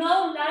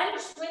 low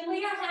lunge, swing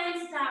with your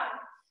hands down.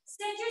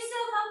 Set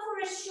yourself up for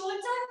a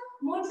shorter,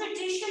 more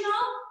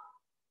traditional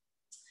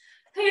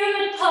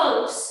pyramid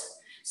pose.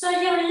 So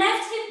your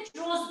left hip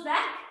draws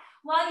back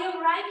while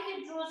your right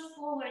hip draws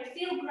forward.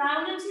 Feel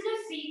grounded to the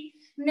feet,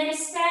 and then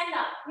stand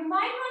up. You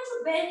might want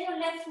to bend your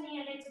left knee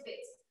a little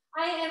bit.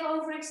 I have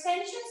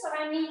overextension, so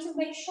I need to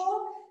make sure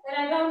that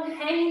I don't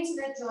hang into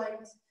that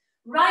joint.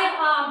 Right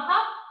arm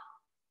up,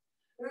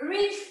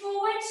 reach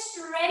forward,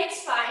 straight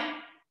spine.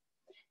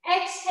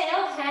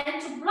 Exhale,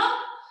 hand to block,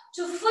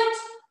 to foot,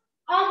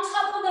 on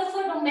top of the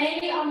foot or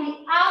maybe on the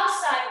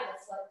outside of the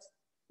foot.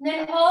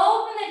 Then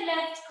open that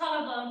left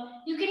collarbone.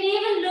 You can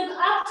even look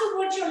up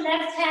towards your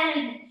left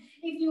hand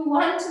if you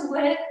want to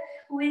work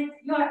with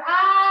your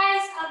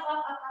eyes up, up,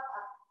 up, up,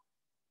 up.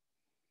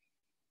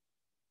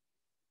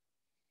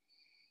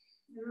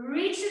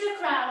 Reach to the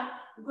crown,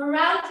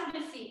 ground to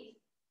the feet.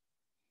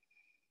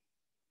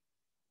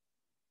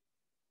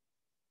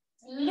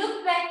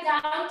 Look back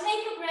down,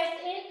 take a breath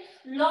in,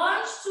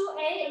 launch to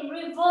a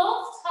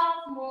revolved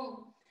half moon.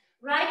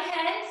 Right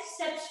hand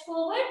steps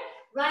forward,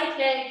 right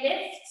leg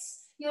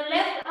lifts. Your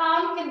left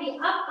arm can be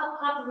up, up,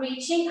 up,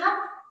 reaching up.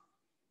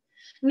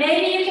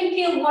 Maybe you can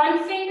feel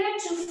 1 finger,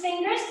 2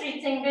 fingers,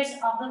 3 fingers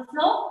off the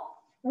floor.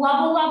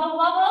 Wobble, wobble,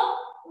 wobble.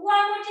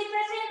 One more deep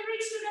breath in,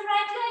 reach to the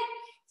right leg.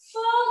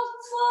 Fold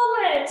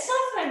forward,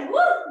 soften,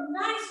 woo,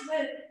 nice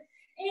work.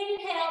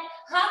 Inhale,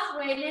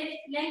 halfway lift,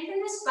 lengthen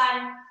the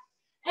spine.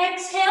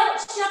 Exhale,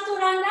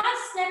 chaturanga,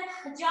 step,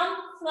 jump,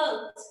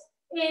 float.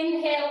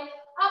 Inhale,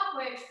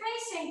 upward,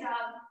 facing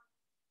down.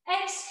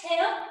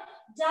 Exhale,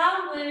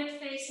 downward,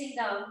 facing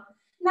down.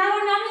 Now,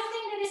 another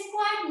thing that is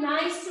quite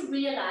nice to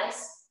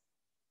realize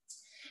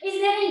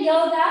is that in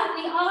yoga,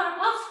 we are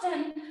often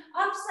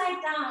upside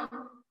down,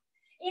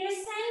 in a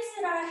sense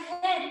that our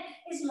head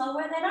is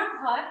lower than our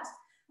heart,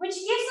 which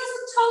gives us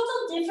a total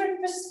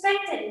different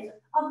perspective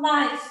of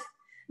life.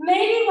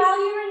 Maybe while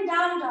you're in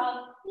down dog,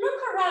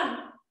 look around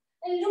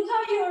and look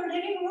how your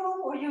living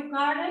room or your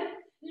garden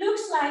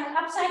looks like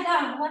upside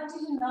down. What do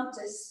you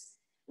notice?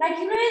 Like,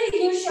 you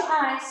really use your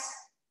eyes.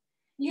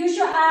 Use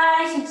your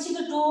eyes and see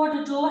the door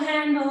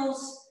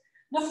handles,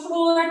 the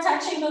floor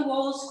touching the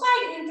walls.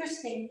 Quite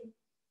interesting.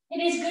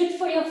 It is good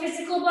for your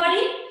physical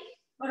body,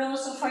 but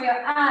also for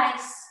your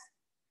eyes.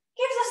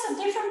 Gives us a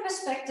different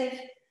perspective.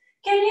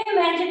 Can you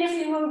imagine if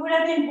we would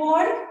have been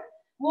born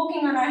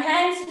walking on our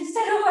hands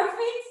instead of our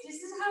feet? This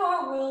is how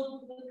our world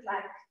would look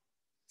like.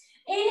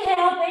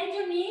 Inhale, bend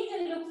your knees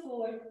and look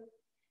forward.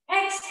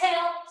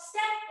 Exhale,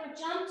 step or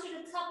jump to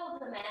the top of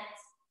the mat.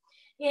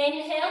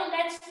 Inhale,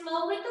 let's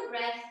flow with the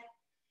breath.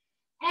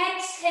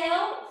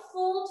 Exhale,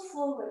 fold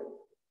forward.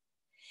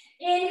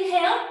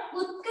 Inhale,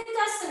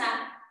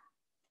 Utkatasana.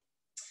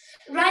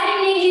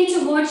 Right knee in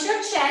towards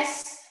your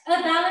chest,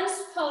 a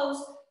balanced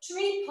pose,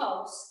 tree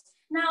pose.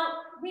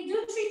 Now, we do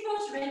tree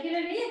pose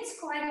regularly. It's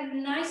quite a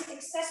nice,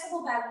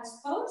 accessible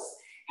balanced pose.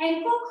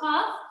 Ankle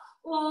cuff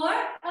or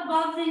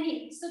above the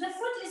knee. So the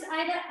foot is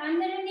either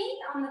under the knee,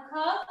 on the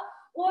cuff,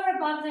 or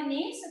above the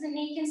knee, so the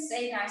knee can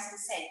stay nice and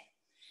safe.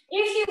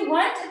 If you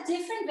want a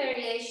different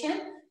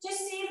variation, just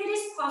see if it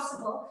is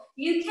possible.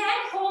 You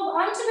can hold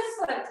onto the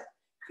foot,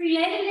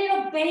 create a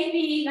little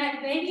baby,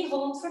 like baby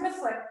hold for the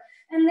foot.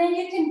 And then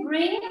you can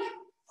bring,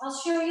 I'll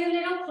show you a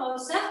little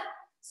closer.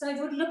 So it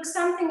would look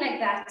something like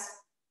that.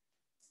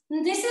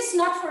 And this is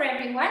not for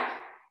everyone.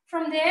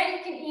 From there,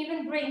 you can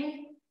even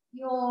bring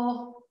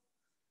your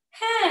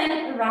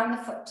hand around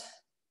the foot.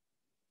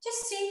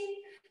 Just see,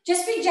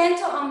 just be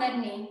gentle on that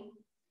knee.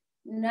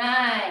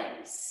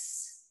 Nice.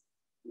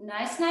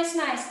 Nice, nice,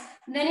 nice.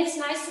 And then it's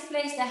nice to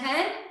place the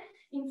hand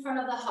in front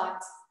of the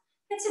heart.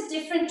 That's a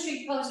different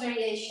tree pose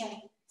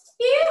variation.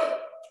 Here,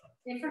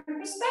 different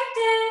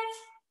perspective.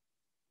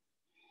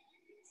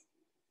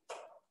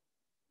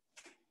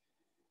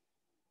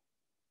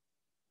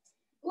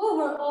 Ooh,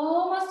 we're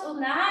almost, oh,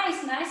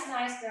 nice, nice,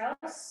 nice,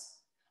 girls.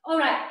 All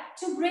right,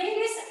 to bring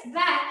this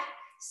back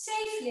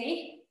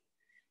safely,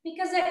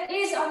 because there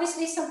is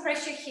obviously some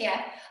pressure here,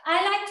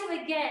 I like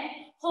to, again,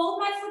 hold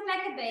my foot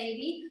like a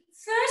baby,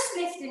 first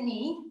lift the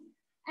knee,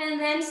 and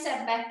then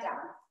step back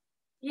down.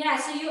 Yeah,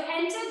 so you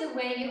enter the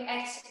way you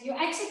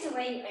exit the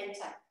way you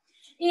enter.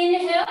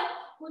 Inhale,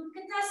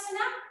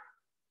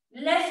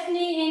 Utkatasana, left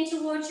knee in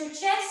towards your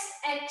chest,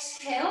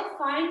 exhale,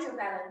 find your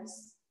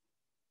balance.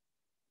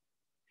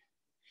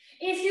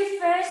 If you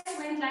first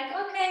went like,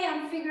 okay,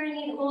 I'm figuring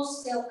it all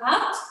still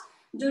out,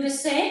 do the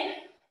same,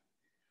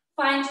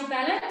 find your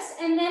balance,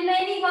 and then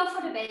maybe go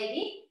for the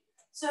baby.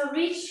 So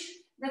reach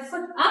the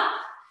foot up,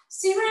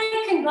 see where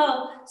you can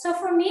go. So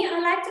for me, I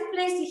like to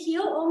place the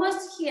heel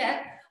almost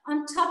here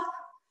on top,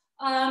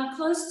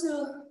 close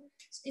to,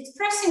 it's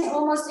pressing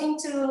almost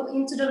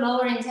into the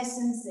lower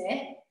intestines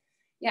there.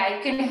 Yeah,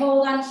 you can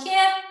hold on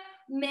here,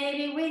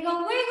 maybe wiggle,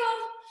 wiggle.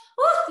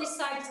 Oh, this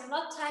side is a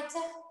lot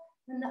tighter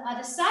than the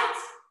other side.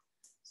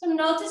 So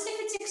notice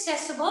if it's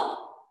accessible.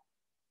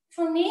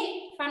 For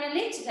me,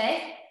 finally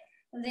today,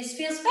 this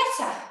feels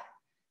better.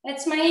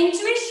 That's my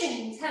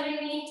intuition telling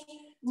me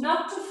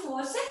not to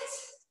force it.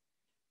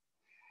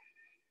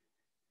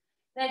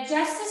 That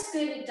just as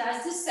good, it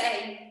does the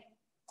same.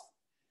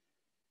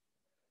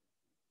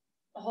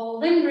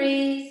 Hold and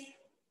breathe.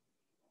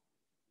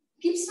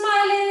 Keep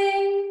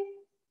smiling.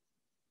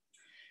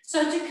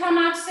 So to come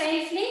out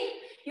safely,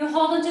 you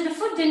hold onto the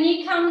foot, the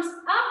knee comes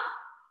up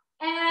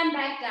and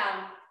back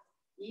down.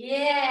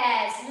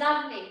 Yes,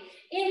 lovely.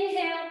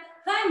 Inhale,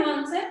 high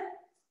mountain.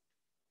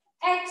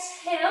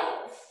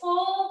 Exhale,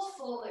 fold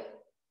forward.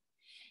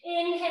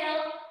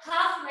 Inhale,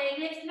 halfway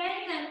lift,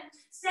 lengthen.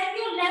 Step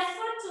your left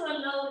foot to a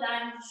low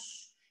lunge.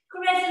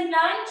 Crescent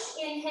lunge,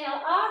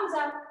 inhale, arms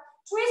up.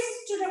 Twist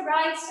to the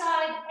right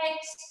side,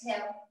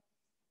 exhale.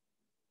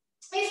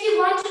 If you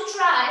want to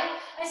try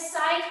a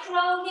side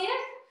crow here,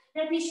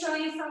 let me show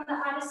you from the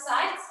other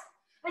side.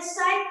 A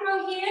side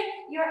crow here,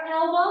 your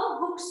elbow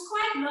hooks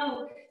quite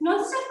low.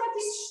 Notice I've got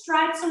these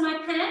stripes on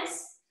my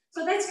pants.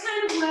 So that's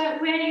kind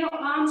of where your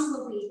arms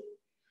will be.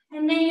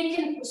 And then you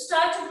can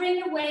start to bring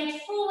the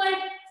weight forward.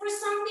 For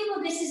some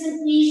people, this is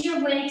an easier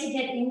way to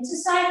get into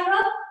side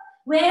crow.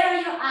 Where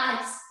are your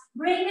eyes?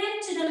 Bring them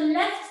to the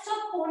left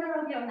top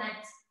corner of your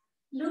mat.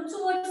 Look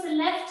towards the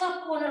left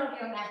top corner of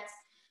your mat.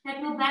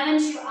 That will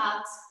balance you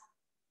out.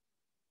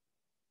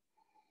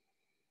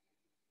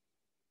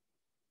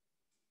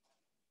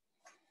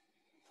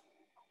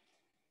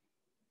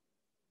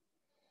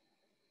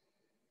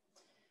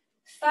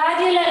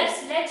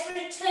 Fabulous. Let's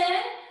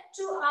return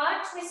to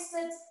our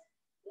twisted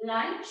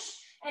lunge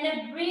and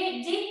a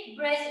deep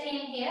breath in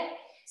here.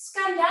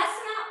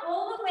 Skandasana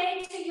all the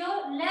way to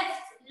your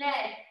left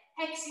leg.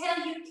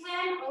 Exhale, you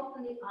can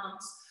open the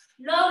arms.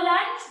 Low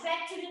lunge,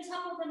 back to the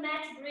top of the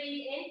mat,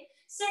 breathe in.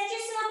 Set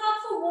yourself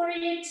up for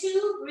warrior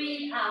two,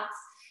 breathe out.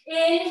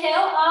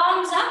 Inhale,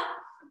 arms up.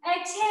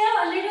 Exhale,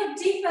 a little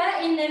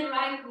deeper in the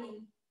right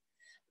knee.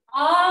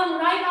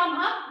 Right arm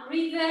up,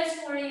 reverse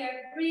warrior,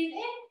 breathe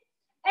in.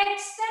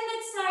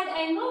 Extended side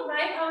angle,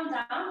 right arm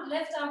down,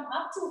 left arm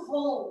up to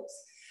hold.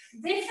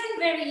 Different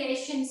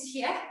variations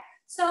here.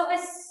 So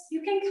as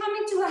you can come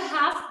into a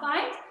half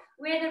bind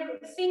where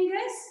the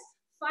fingers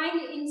find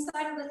the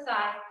inside of the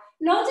thigh.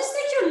 Notice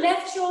that your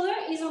left shoulder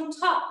is on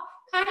top,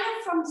 kind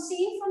of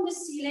seen from the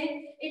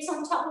ceiling, it's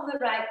on top of the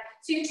right.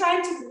 So you're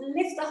trying to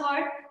lift the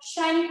heart,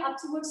 shining up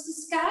towards the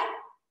sky.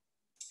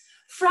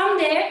 From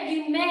there,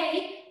 you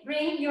may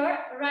bring your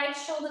right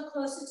shoulder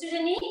closer to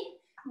the knee,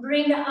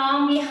 bring the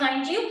arm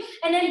behind you,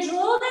 and then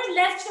draw that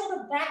left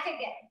shoulder back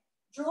again.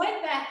 Draw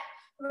it back.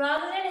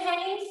 Rather than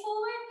hanging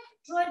forward,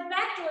 draw it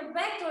back, draw it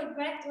back, draw it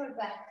back, draw it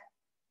back.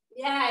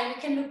 Yeah, you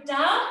can look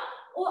down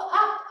or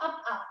up, up,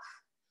 up.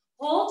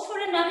 Hold for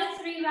another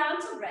 3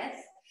 rounds of breath.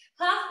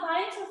 Half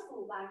bind to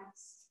full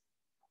binds.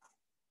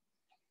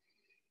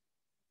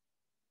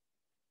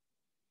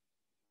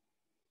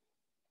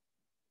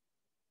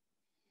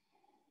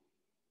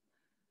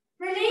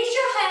 Release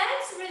your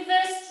hands,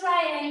 reverse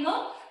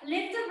triangle.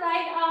 Lift the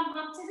right arm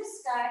up to the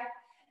sky.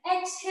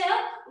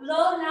 Exhale,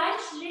 low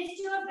lunge, lift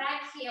your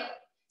back heel.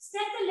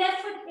 Step the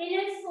left foot in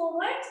and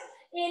forward.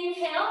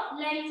 Inhale,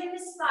 lengthen the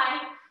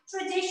spine.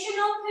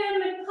 Traditional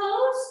pyramid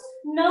pose,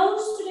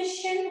 nose to the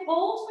shin,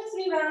 hold for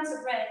 3 rounds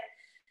of breath.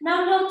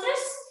 Now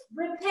notice,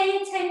 pay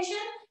attention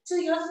to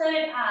your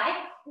third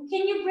eye. And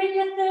can you bring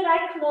your third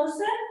eye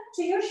closer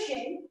to your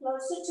shin,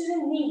 closer to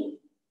the knee?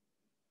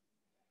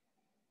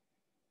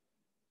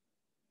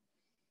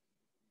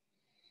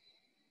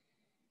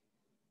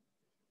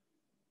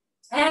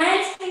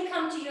 Hands can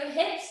come to your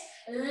hips,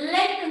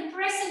 lengthen,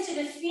 press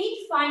into the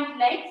feet, find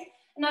length.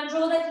 Now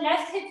draw that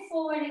left hip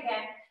forward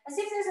again. As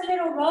if there's a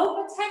little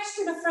rope attached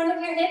to the front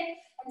of your hip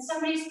and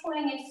somebody's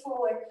pulling it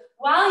forward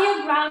while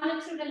you're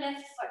grounded through the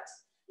left foot.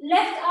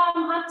 Left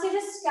arm up to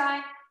the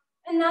sky.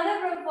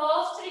 Another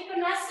revolve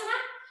Trikonasana.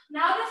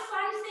 Now the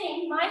fun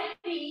thing might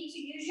be to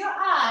use your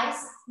eyes,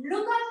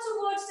 look up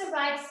towards the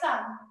right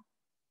thumb.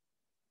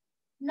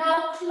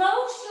 Now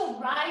close your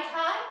right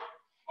eye.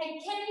 And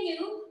can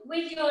you,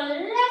 with your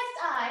left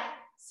eye,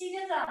 see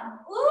the thumb?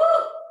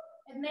 Ooh!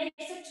 It makes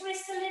the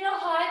twist a little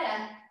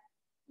harder.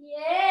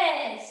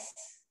 Yes.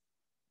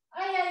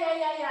 Ay, ay,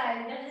 ay, ay,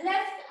 ay. The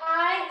left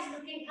eye is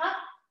looking up,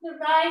 the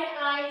right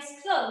eye is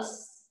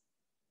closed.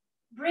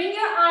 Bring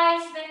your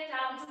eyes back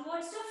down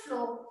towards the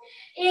floor.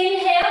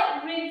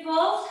 Inhale,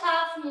 revolve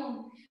half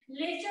moon.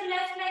 Lift your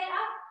left leg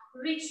up,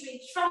 reach,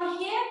 reach. From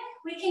here,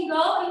 we can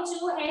go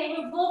into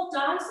a revolve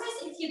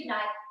dances if you'd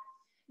like.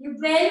 You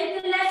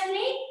bend the left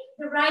knee,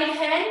 the right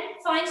hand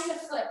finds the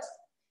foot.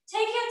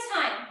 Take your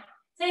time,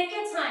 take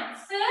your time.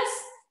 First,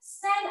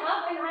 stand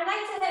up, and I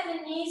like to have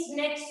the knees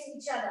next to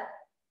each other.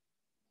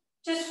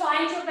 Just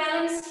find your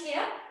balance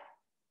here.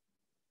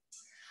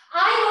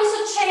 I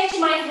also change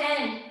my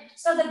hand.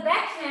 So the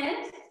back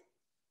hand,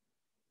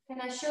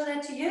 can I show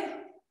that to you?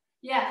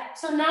 Yeah,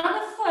 so now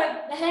the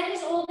foot, the hand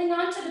is holding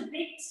on to the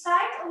big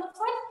side of the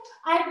foot.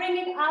 I bring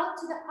it out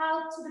to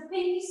the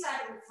pinky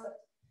side of the foot.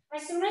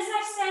 As soon as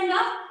I stand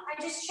up,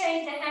 I just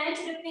change the hand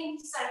to the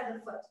pinky side of the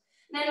foot.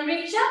 Then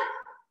reach up,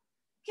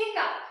 kick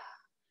up.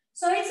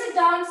 So it's a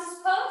dancer's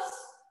pose.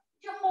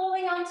 You're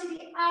holding on to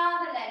the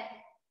other leg.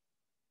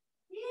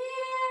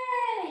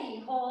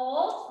 Yay!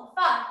 Hold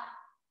for 5,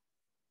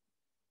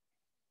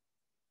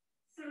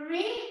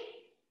 3,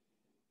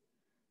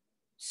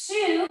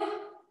 2,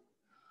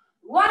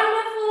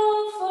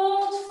 wonderful.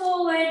 Fold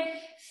forward,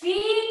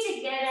 feet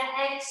together,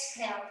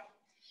 exhale.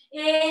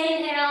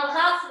 Inhale,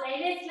 halfway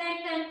lift,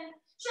 lengthen.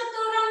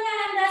 Chaturanga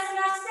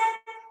Dandasana, step,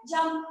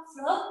 jump,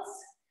 float.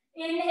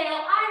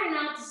 Inhale, iron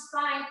out the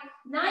spine,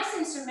 nice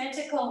and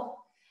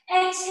symmetrical.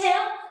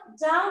 Exhale,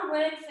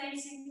 downward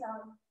facing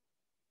dog.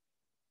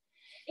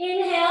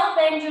 Inhale,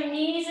 bend your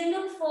knees and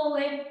look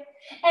forward.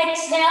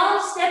 Exhale,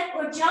 step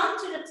or jump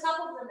to the top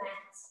of the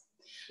mat.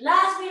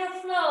 Last bit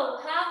of flow,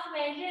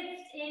 halfway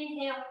lift,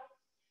 inhale.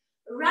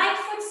 Right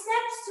foot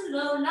steps to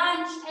low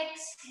lunge,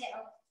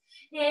 exhale.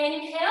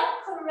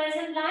 Inhale,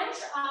 crescent lunge,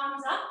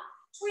 arms up.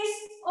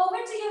 Twist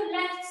over to your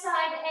left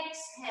side,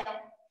 exhale.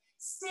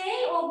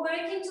 Stay or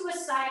work into a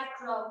side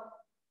crow.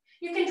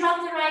 You can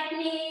drop the right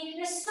knee.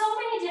 There's so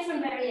many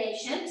different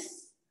variations.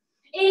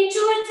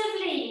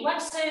 Intuitively,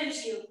 what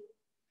serves you?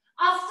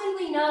 Often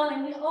we know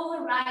and we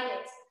override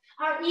it.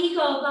 Our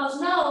ego goes,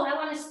 no, I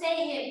want to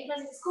stay here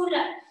because it's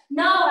cooler.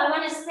 No, I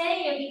want to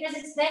stay here because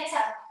it's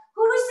better.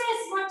 Who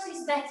says what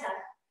is better?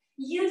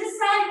 You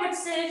decide what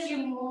serves you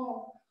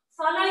more.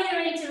 Follow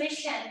your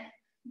intuition.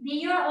 Be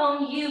your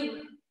own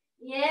you.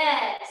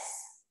 Yes.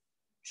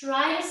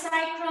 Try a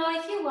side crow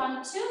if you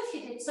want to, if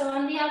you did so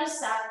on the other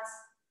side.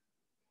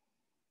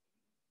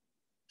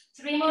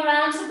 3 more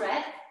rounds of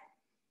breath.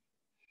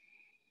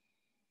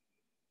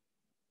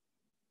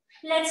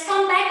 Let's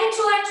come back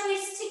into our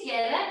twist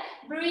together.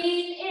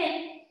 Breathe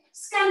in.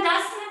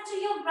 Skandasana to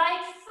your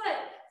right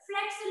foot.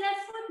 Flex the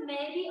left foot,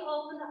 maybe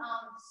open the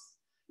arms.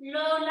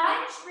 Low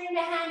lunge, bring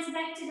the hands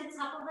back to the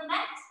top of the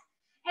mat.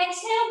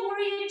 Exhale,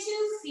 warrior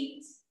 2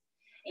 feet.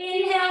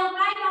 Inhale,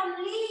 right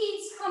arm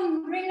leads,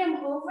 come bring them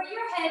over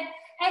your head.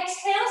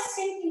 Exhale,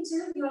 sink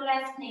into your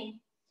left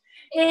knee.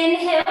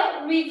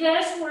 Inhale,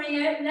 reverse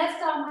warrior,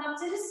 left arm up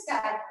to the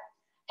sky.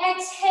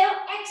 Exhale,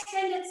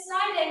 extended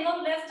side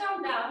angle, left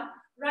arm down,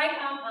 right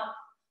arm up.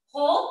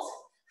 Hold,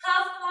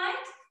 half bind,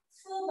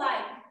 full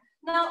bind.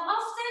 Now,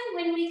 often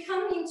when we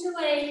come into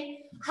a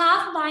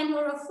half bind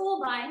or a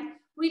full bind,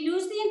 we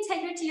lose the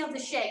integrity of the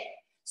shape.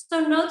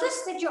 So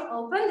notice that you're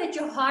open, that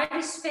your heart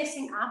is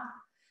facing up.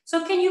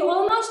 So can you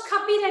almost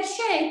copy that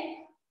shape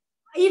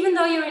even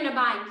though you're in a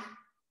bind?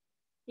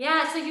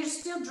 Yeah, so you're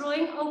still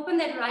drawing open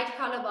that right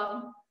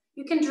collarbone.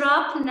 You can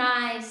drop,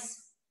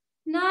 nice.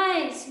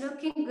 Nice,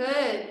 looking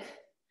good.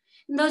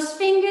 And those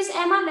fingers,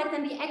 Emma, let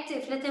them be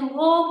active. Let them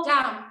walk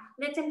down.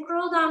 Let them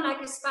crawl down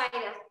like a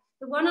spider.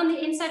 The one on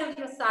the inside of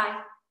your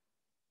thigh.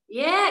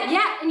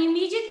 Yeah, and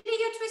immediately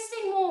you're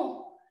twisting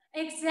more.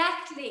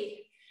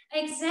 Exactly,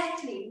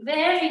 exactly,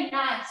 very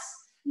nice.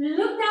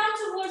 Look down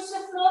towards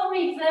the floor,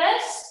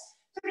 reverse.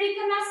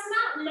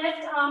 Trikonasana,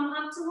 left arm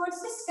up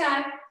towards the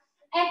sky.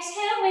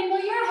 Exhale, wiggle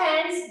your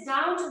hands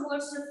down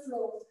towards the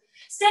floor.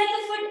 Step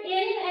the foot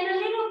in and a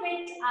little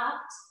bit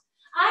out.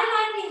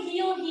 I like the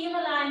heel-heel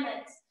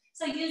alignment.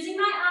 So using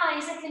my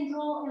eyes, I can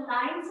draw a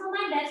line from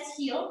my left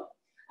heel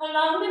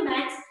along the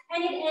mat,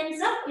 and it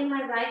ends up in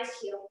my right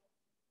heel.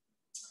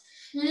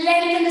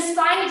 Lengthen the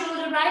spine,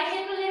 draw the right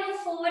hip a little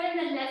forward and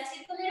the left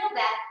hip a little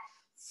back.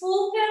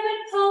 Full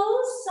pyramid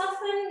pose,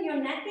 soften your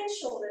neck and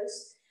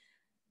shoulders.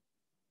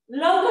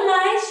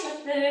 Localize your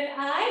third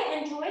eye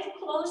and draw it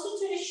closer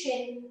to the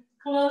shin,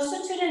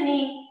 closer to the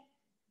knee.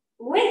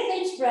 With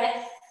each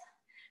breath,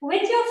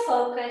 with your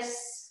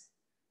focus.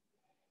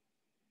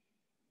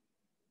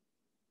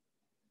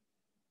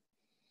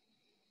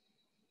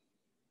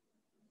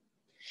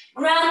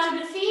 Ground to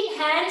the feet,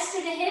 hands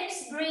to the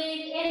hips,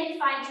 breathe in,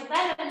 find your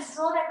balance,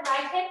 draw that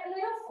right hip a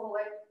little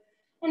forward.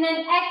 And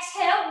then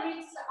exhale,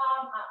 reach the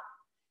arm up.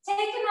 Take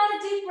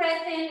another deep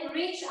breath in,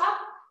 reach up,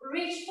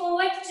 reach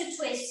forward to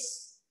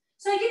twist.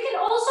 So you can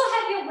also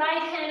have your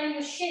right hand on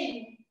your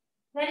shin.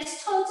 That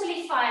is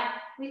totally fine.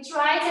 We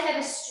try to have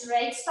a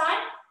straight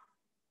spine.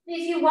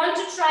 If you want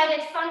to try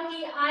that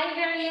funky eye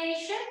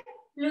variation,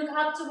 look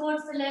up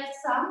towards the left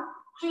thumb,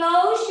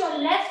 close your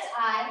left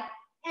eye,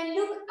 and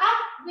look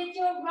up with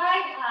your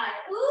right eye.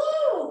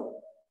 Ooh!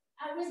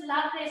 I always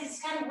love this.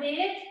 It's kind of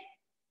weird.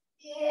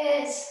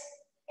 Yes.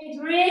 It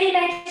really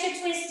makes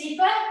you twist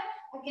deeper.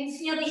 I can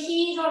feel the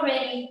heat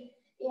already.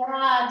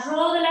 Yeah.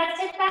 Draw the left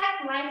hip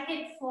back, right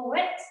hip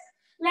forward.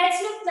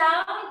 Let's look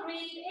down. Breathe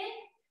in.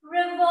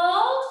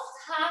 Revolve.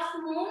 Half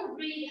moon.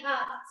 Breathe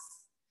out.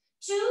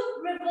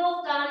 2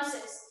 revolve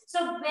dances.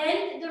 So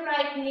bend the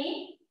right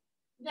knee.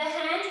 The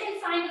hand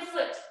can find the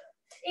foot.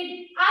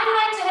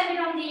 I like to have it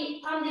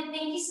on the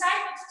pinky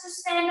side, but to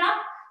stand up,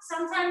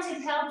 sometimes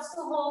it helps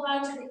to hold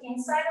on to the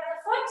inside of the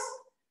foot.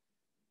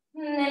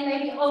 And then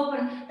maybe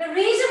open. The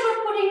reason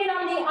we're putting it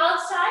on the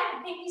outside,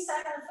 the pinky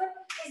side of the foot,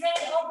 is that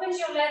it opens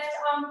your left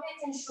armpit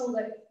and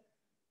shoulder.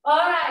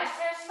 All right,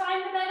 first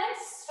find the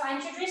balance,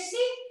 find your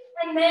drishti,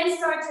 and then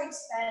start to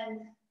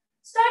expand.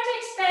 Start to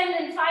expand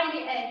and find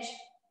the edge.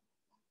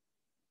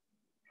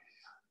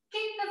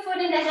 Keep the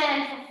foot in the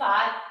hand for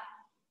 5,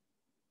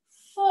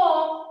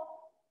 4,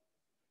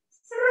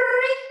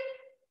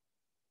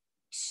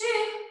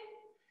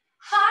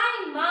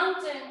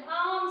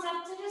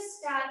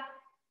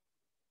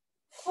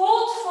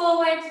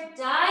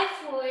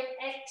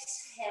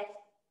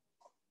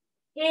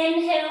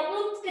 Inhale,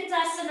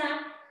 Utkatasana.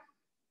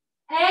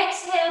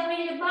 Exhale,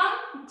 bring the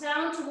bum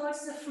down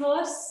towards the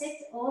floor. Sit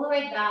all the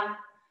way down.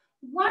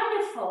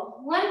 Wonderful,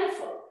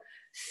 wonderful.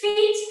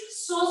 Feet,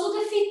 soles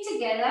of the feet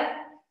together.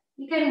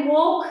 You can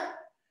walk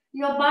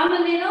your bum a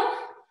little.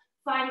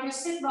 Find your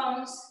sit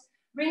bones.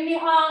 Bring the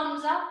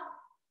arms up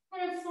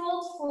and then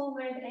fold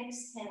forward.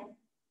 Exhale.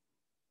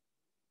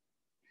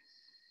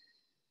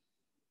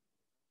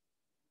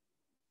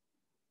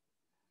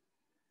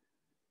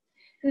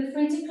 Feel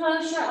free to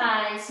close your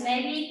eyes.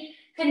 Maybe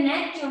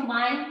connect your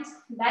mind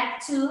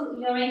back to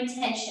your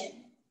intention.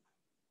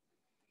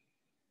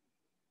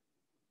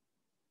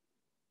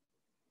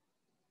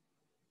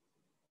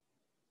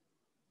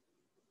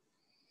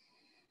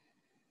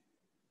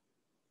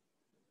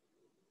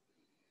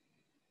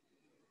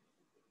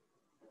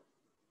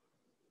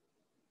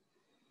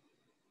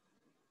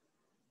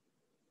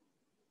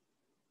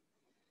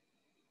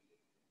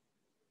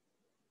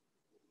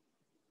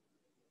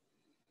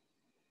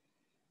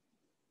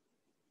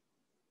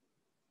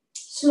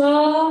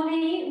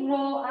 Slowly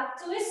roll up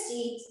to a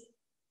seat.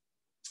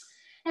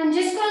 I'm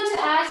just going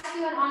to ask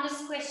you an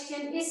honest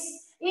question.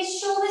 Is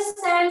shoulder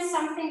stand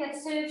something that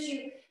serves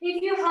you?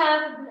 If you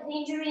have an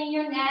injury in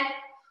your neck,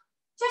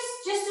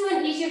 just do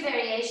an easier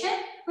variation.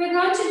 We're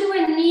going to do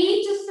a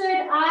knee to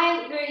third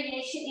eye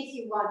variation if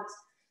you want.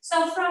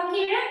 So from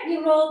here,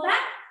 you roll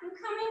back, you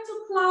come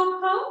into plow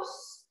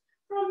pose.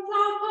 From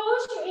plow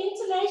pose, you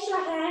interlace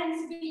your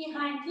hands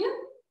behind you.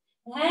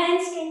 The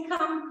hands can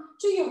come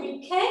to your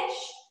rib cage.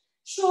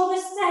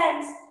 Shoulder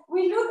stands,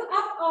 we look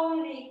up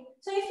only.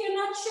 So if you're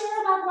not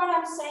sure about what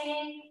I'm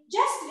saying,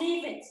 just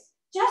leave it.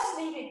 Just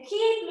leave it.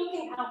 Keep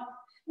looking up.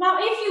 Now,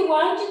 if you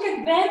want, you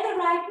can bend the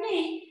right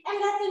knee and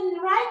let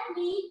the right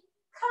knee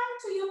come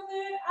to your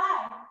third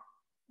eye.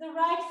 The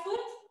right foot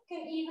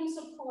can even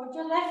support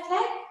your left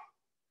leg.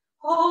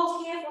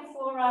 Hold here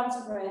for 4 rounds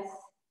of breath.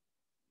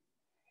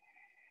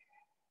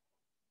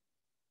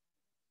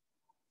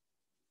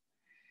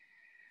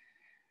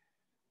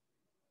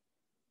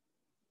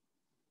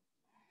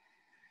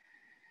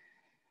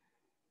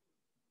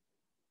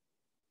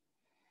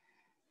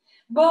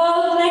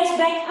 Both legs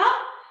back up.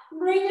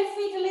 Bring the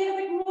feet a little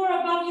bit more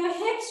above your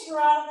hips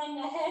rather than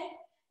the head.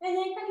 And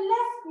then the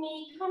left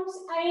knee comes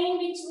in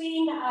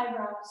between the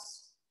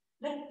eyebrows.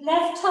 The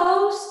left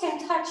toes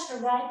can touch the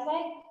right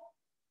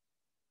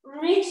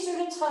leg. Reach to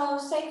the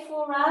toes. Take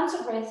 4 rounds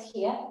of breath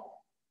here.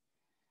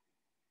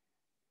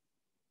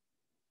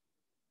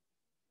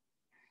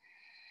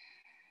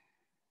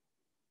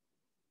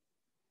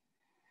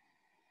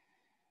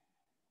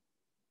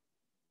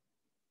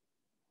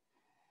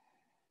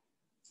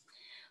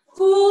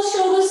 Full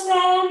shoulder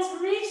stands,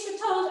 reach the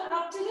toes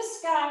up to the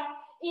sky.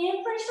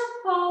 In pressure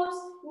pose,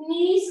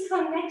 knees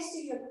connect to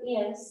your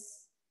ears.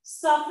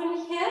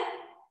 Soften here.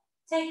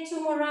 Take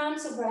 2 more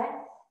rounds of breath.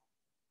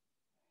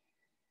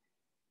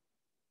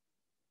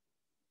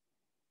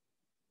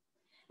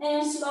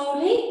 And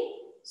slowly,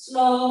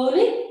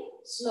 slowly,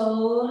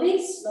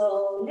 slowly,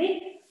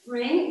 slowly,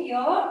 bring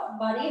your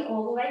body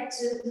all the way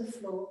to the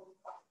floor.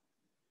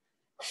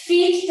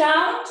 Feet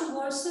down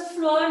towards the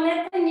floor,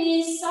 let the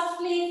knees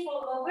softly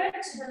fall over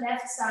to the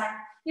left side.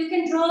 You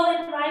can draw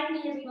that right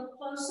knee a little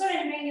closer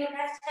and bring your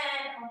left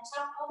hand on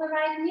top of the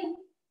right knee.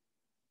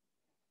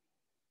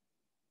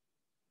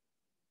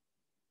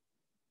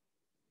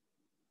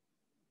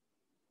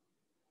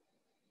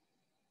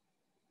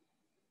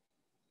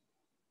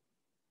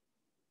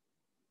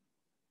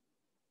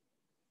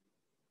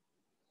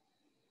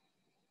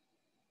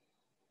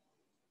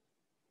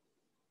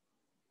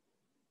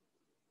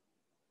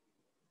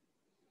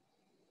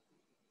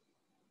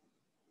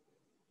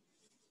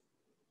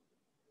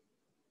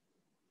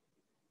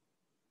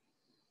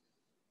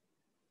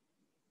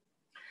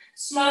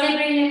 Slowly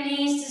bring your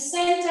knees to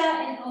center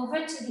and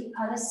over to the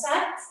other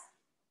side.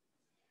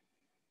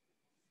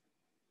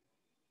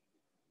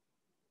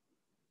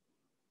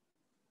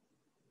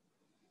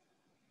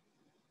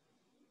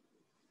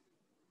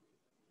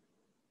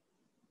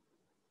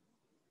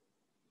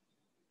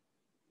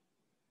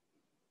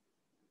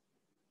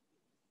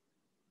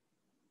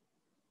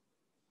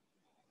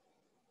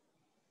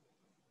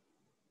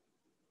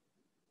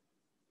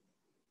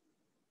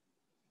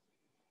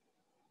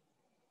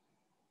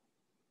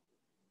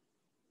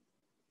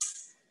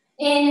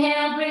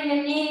 Inhale, bring the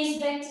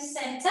knees back to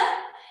center.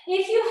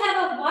 If you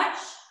have a watch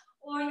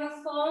or your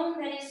phone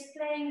that is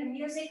playing the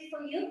music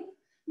for you,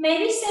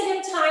 maybe set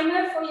a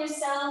timer for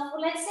yourself for,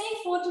 let's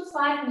say, 4 to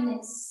 5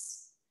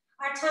 minutes.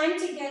 Our time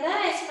together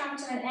has come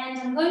to an end.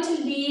 I'm going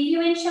to leave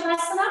you in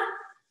Shavasana.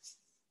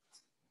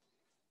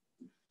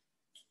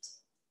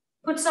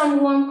 Put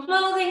some warm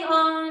clothing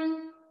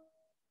on.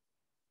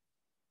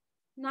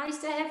 Nice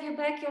to have you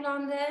back,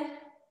 Jolande.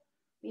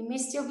 We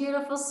missed your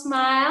beautiful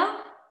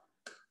smile.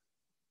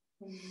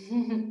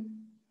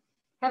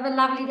 Have a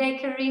lovely day,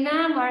 Karina,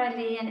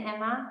 Maralee, and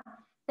Emma.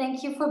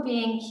 Thank you for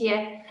being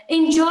here.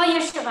 Enjoy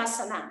your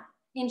Shavasana.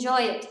 Enjoy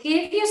it.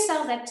 Give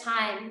yourself that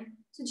time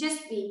to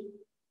just be,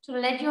 to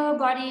let your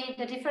body,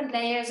 the different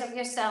layers of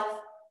yourself,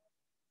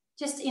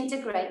 just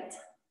integrate.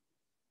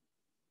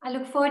 I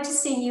look forward to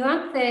seeing you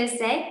on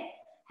Thursday.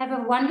 Have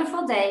a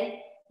wonderful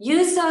day.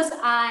 Use those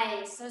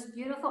eyes, those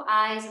beautiful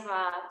eyes of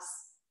ours.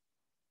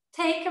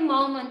 Take a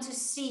moment to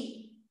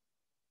see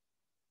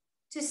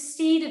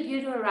the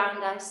beauty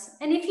around us.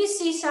 And if you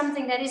see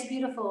something that is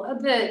beautiful, a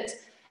bird,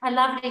 a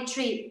lovely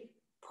tree,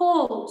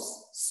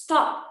 pause,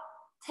 stop,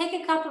 take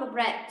a couple of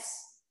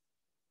breaths.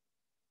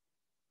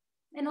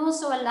 And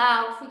also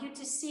allow for you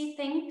to see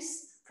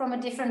things from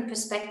a different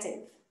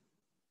perspective.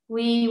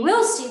 We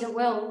will see the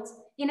world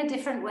in a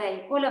different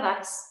way, all of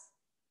us.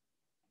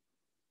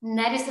 And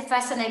that is the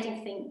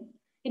fascinating thing.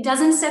 It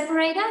doesn't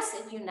separate us,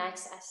 it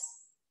unites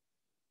us.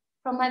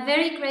 From my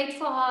very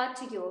grateful heart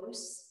to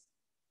yours,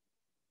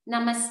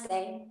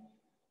 namaste.